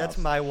to the playoffs. That's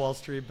my Wall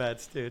Street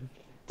bets, dude.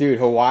 Dude,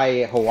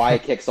 Hawaii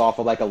kicks off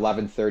at like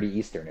 11:30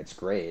 Eastern. It's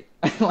great.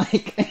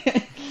 Like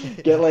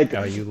get like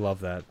Oh, you love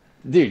that.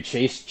 dude,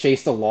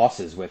 chase the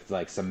losses with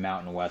like some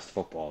Mountain West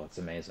football. It's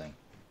amazing.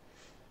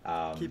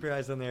 Keep your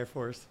eyes on the Air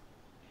Force.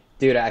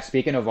 Dude,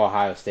 speaking of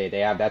Ohio State,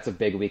 that's a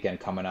big weekend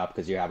coming up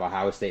because you have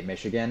Ohio State,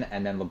 Michigan,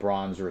 and then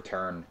LeBron's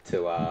return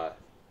to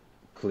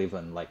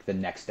Cleveland like the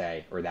next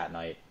day or that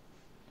night.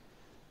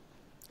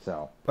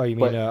 So. Oh, you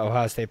mean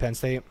Ohio State, Penn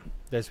State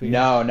this week?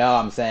 No,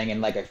 I'm saying in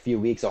like a few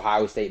weeks,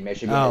 Ohio State,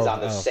 Michigan is on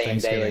the same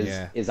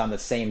day is on the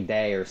same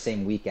day or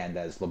same weekend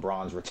as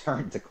LeBron's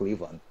return to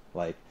Cleveland.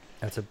 Like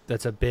that's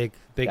a big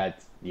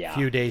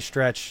few day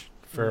stretch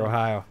for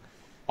Ohio.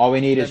 All we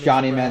need is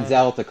Johnny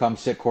Manziel to come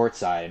sit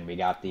courtside, and we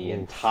got the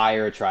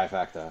entire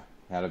trifecta.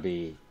 That'll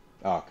be,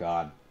 oh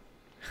God,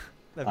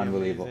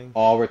 unbelievable. Amazing.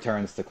 All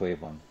returns to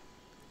Cleveland.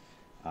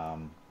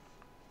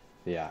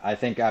 Yeah, I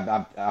think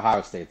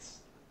Ohio State's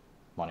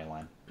money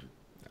line.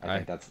 I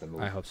think that's the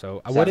move. I hope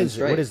so. 7 What is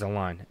straight. the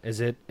line?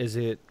 Is it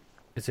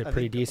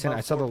pretty decent?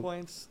 I saw 4 the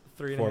points,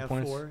 4 3.5,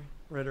 points? 4,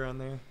 right around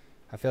there.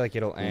 I feel like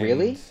it'll end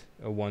Really?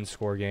 a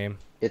 1-score game.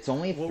 It's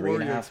only What three were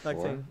and a you half, 4.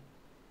 expecting?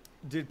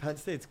 Dude, Penn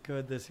State's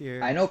good this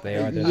year. I know They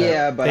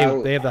are.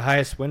 but They have the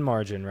highest win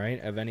margin,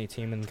 right, of any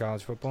team in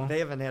college football. They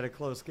haven't had a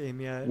close game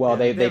yet. Well,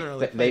 they they haven't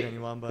really played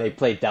anyone, but they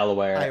played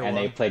Delaware Iowa. and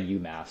they played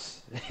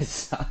UMass.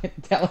 So,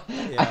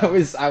 Yeah.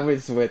 I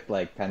was with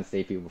like Penn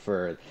State people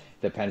for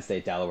the Penn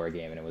State Delaware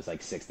game, and it was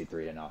like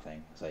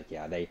 63-0. It's like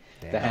the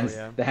Hens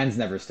yeah. the Hens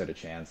never stood a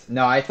chance.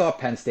 No, I thought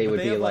Penn State But would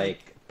they be have,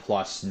 like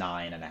plus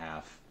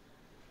 9.5.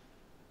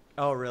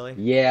 Oh, really?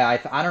 Yeah,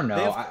 I don't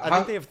know. I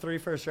think they have 3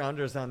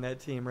 first-rounders on that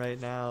team right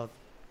now.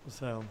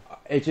 So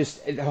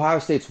Ohio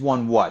State's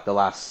won what, the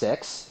last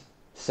 6,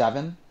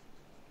 7?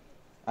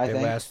 I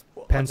think.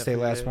 Penn State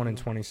last one in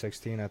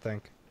 2016, I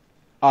think.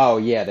 Oh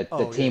yeah, the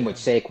team yeah. with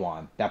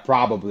Saquon that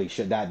probably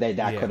should that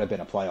Yeah. could have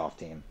been a playoff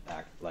team,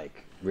 like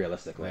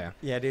realistically. Yeah.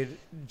 yeah, dude,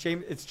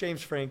 it's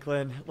James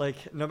Franklin.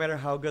 Like, no matter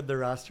how good the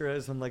roster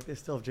is, I'm like, they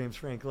still have James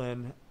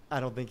Franklin. I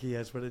don't think he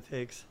has what it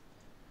takes.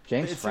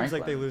 James It Franklin. seems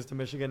like they lose to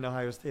Michigan and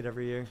Ohio State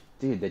every year.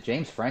 Dude, the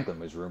James Franklin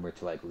was rumored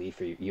to like leave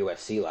for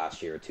USC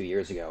last year or 2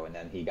 years ago, and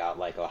then he got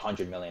like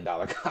 $100 million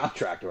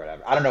contract or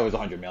whatever. I don't know, if it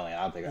was $100 million.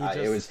 I don't think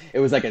it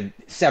was like a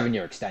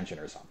 7-year extension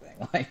or something.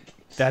 Like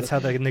That's how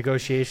the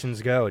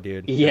negotiations go,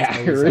 dude. That's yeah,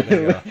 always how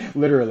they go.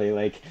 literally.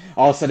 Like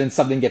all of a sudden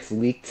something gets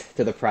leaked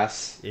to the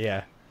press.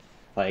 Yeah.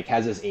 Like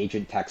has his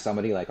agent text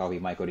somebody like, oh, he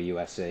might go to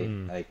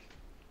USC. Like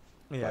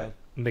Yeah.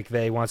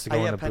 McVay wants to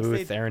go in the Penn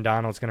booth. State- Aaron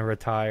Donald's going to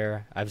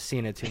retire. I've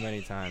seen it too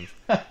many times.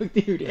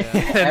 dude,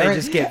 And they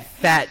just get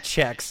fat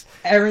checks.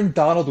 Aaron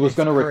Donald was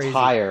going to crazy.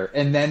 retire,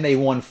 and then they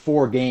won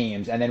 4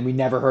 games, and then we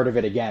never heard of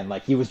it again.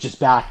 Like he was just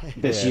back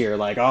this Yeah. year.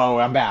 Like, oh,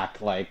 I'm back.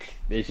 Like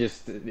it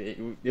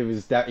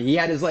was that he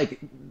had his like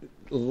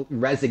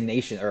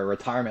resignation or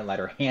retirement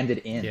letter handed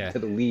in Yeah. to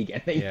the league,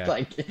 and they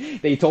Yeah.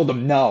 they told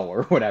him no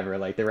or whatever.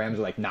 Like the Rams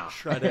were like, nah,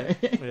 Shred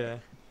it. Yeah.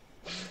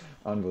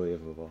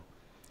 unbelievable.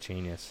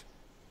 Genius.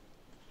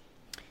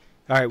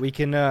 All right, we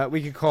can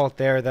call it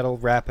there. That'll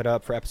wrap it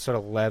up for episode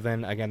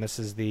 11. Again, this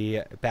is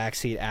the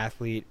Backseat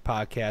Athlete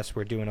podcast.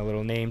 We're doing a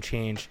little name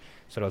change,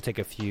 so it'll take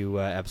a few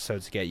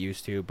episodes to get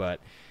used to. But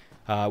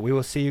we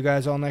will see you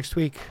guys all next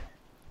week.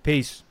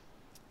 Peace.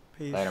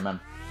 Peace. Later, man.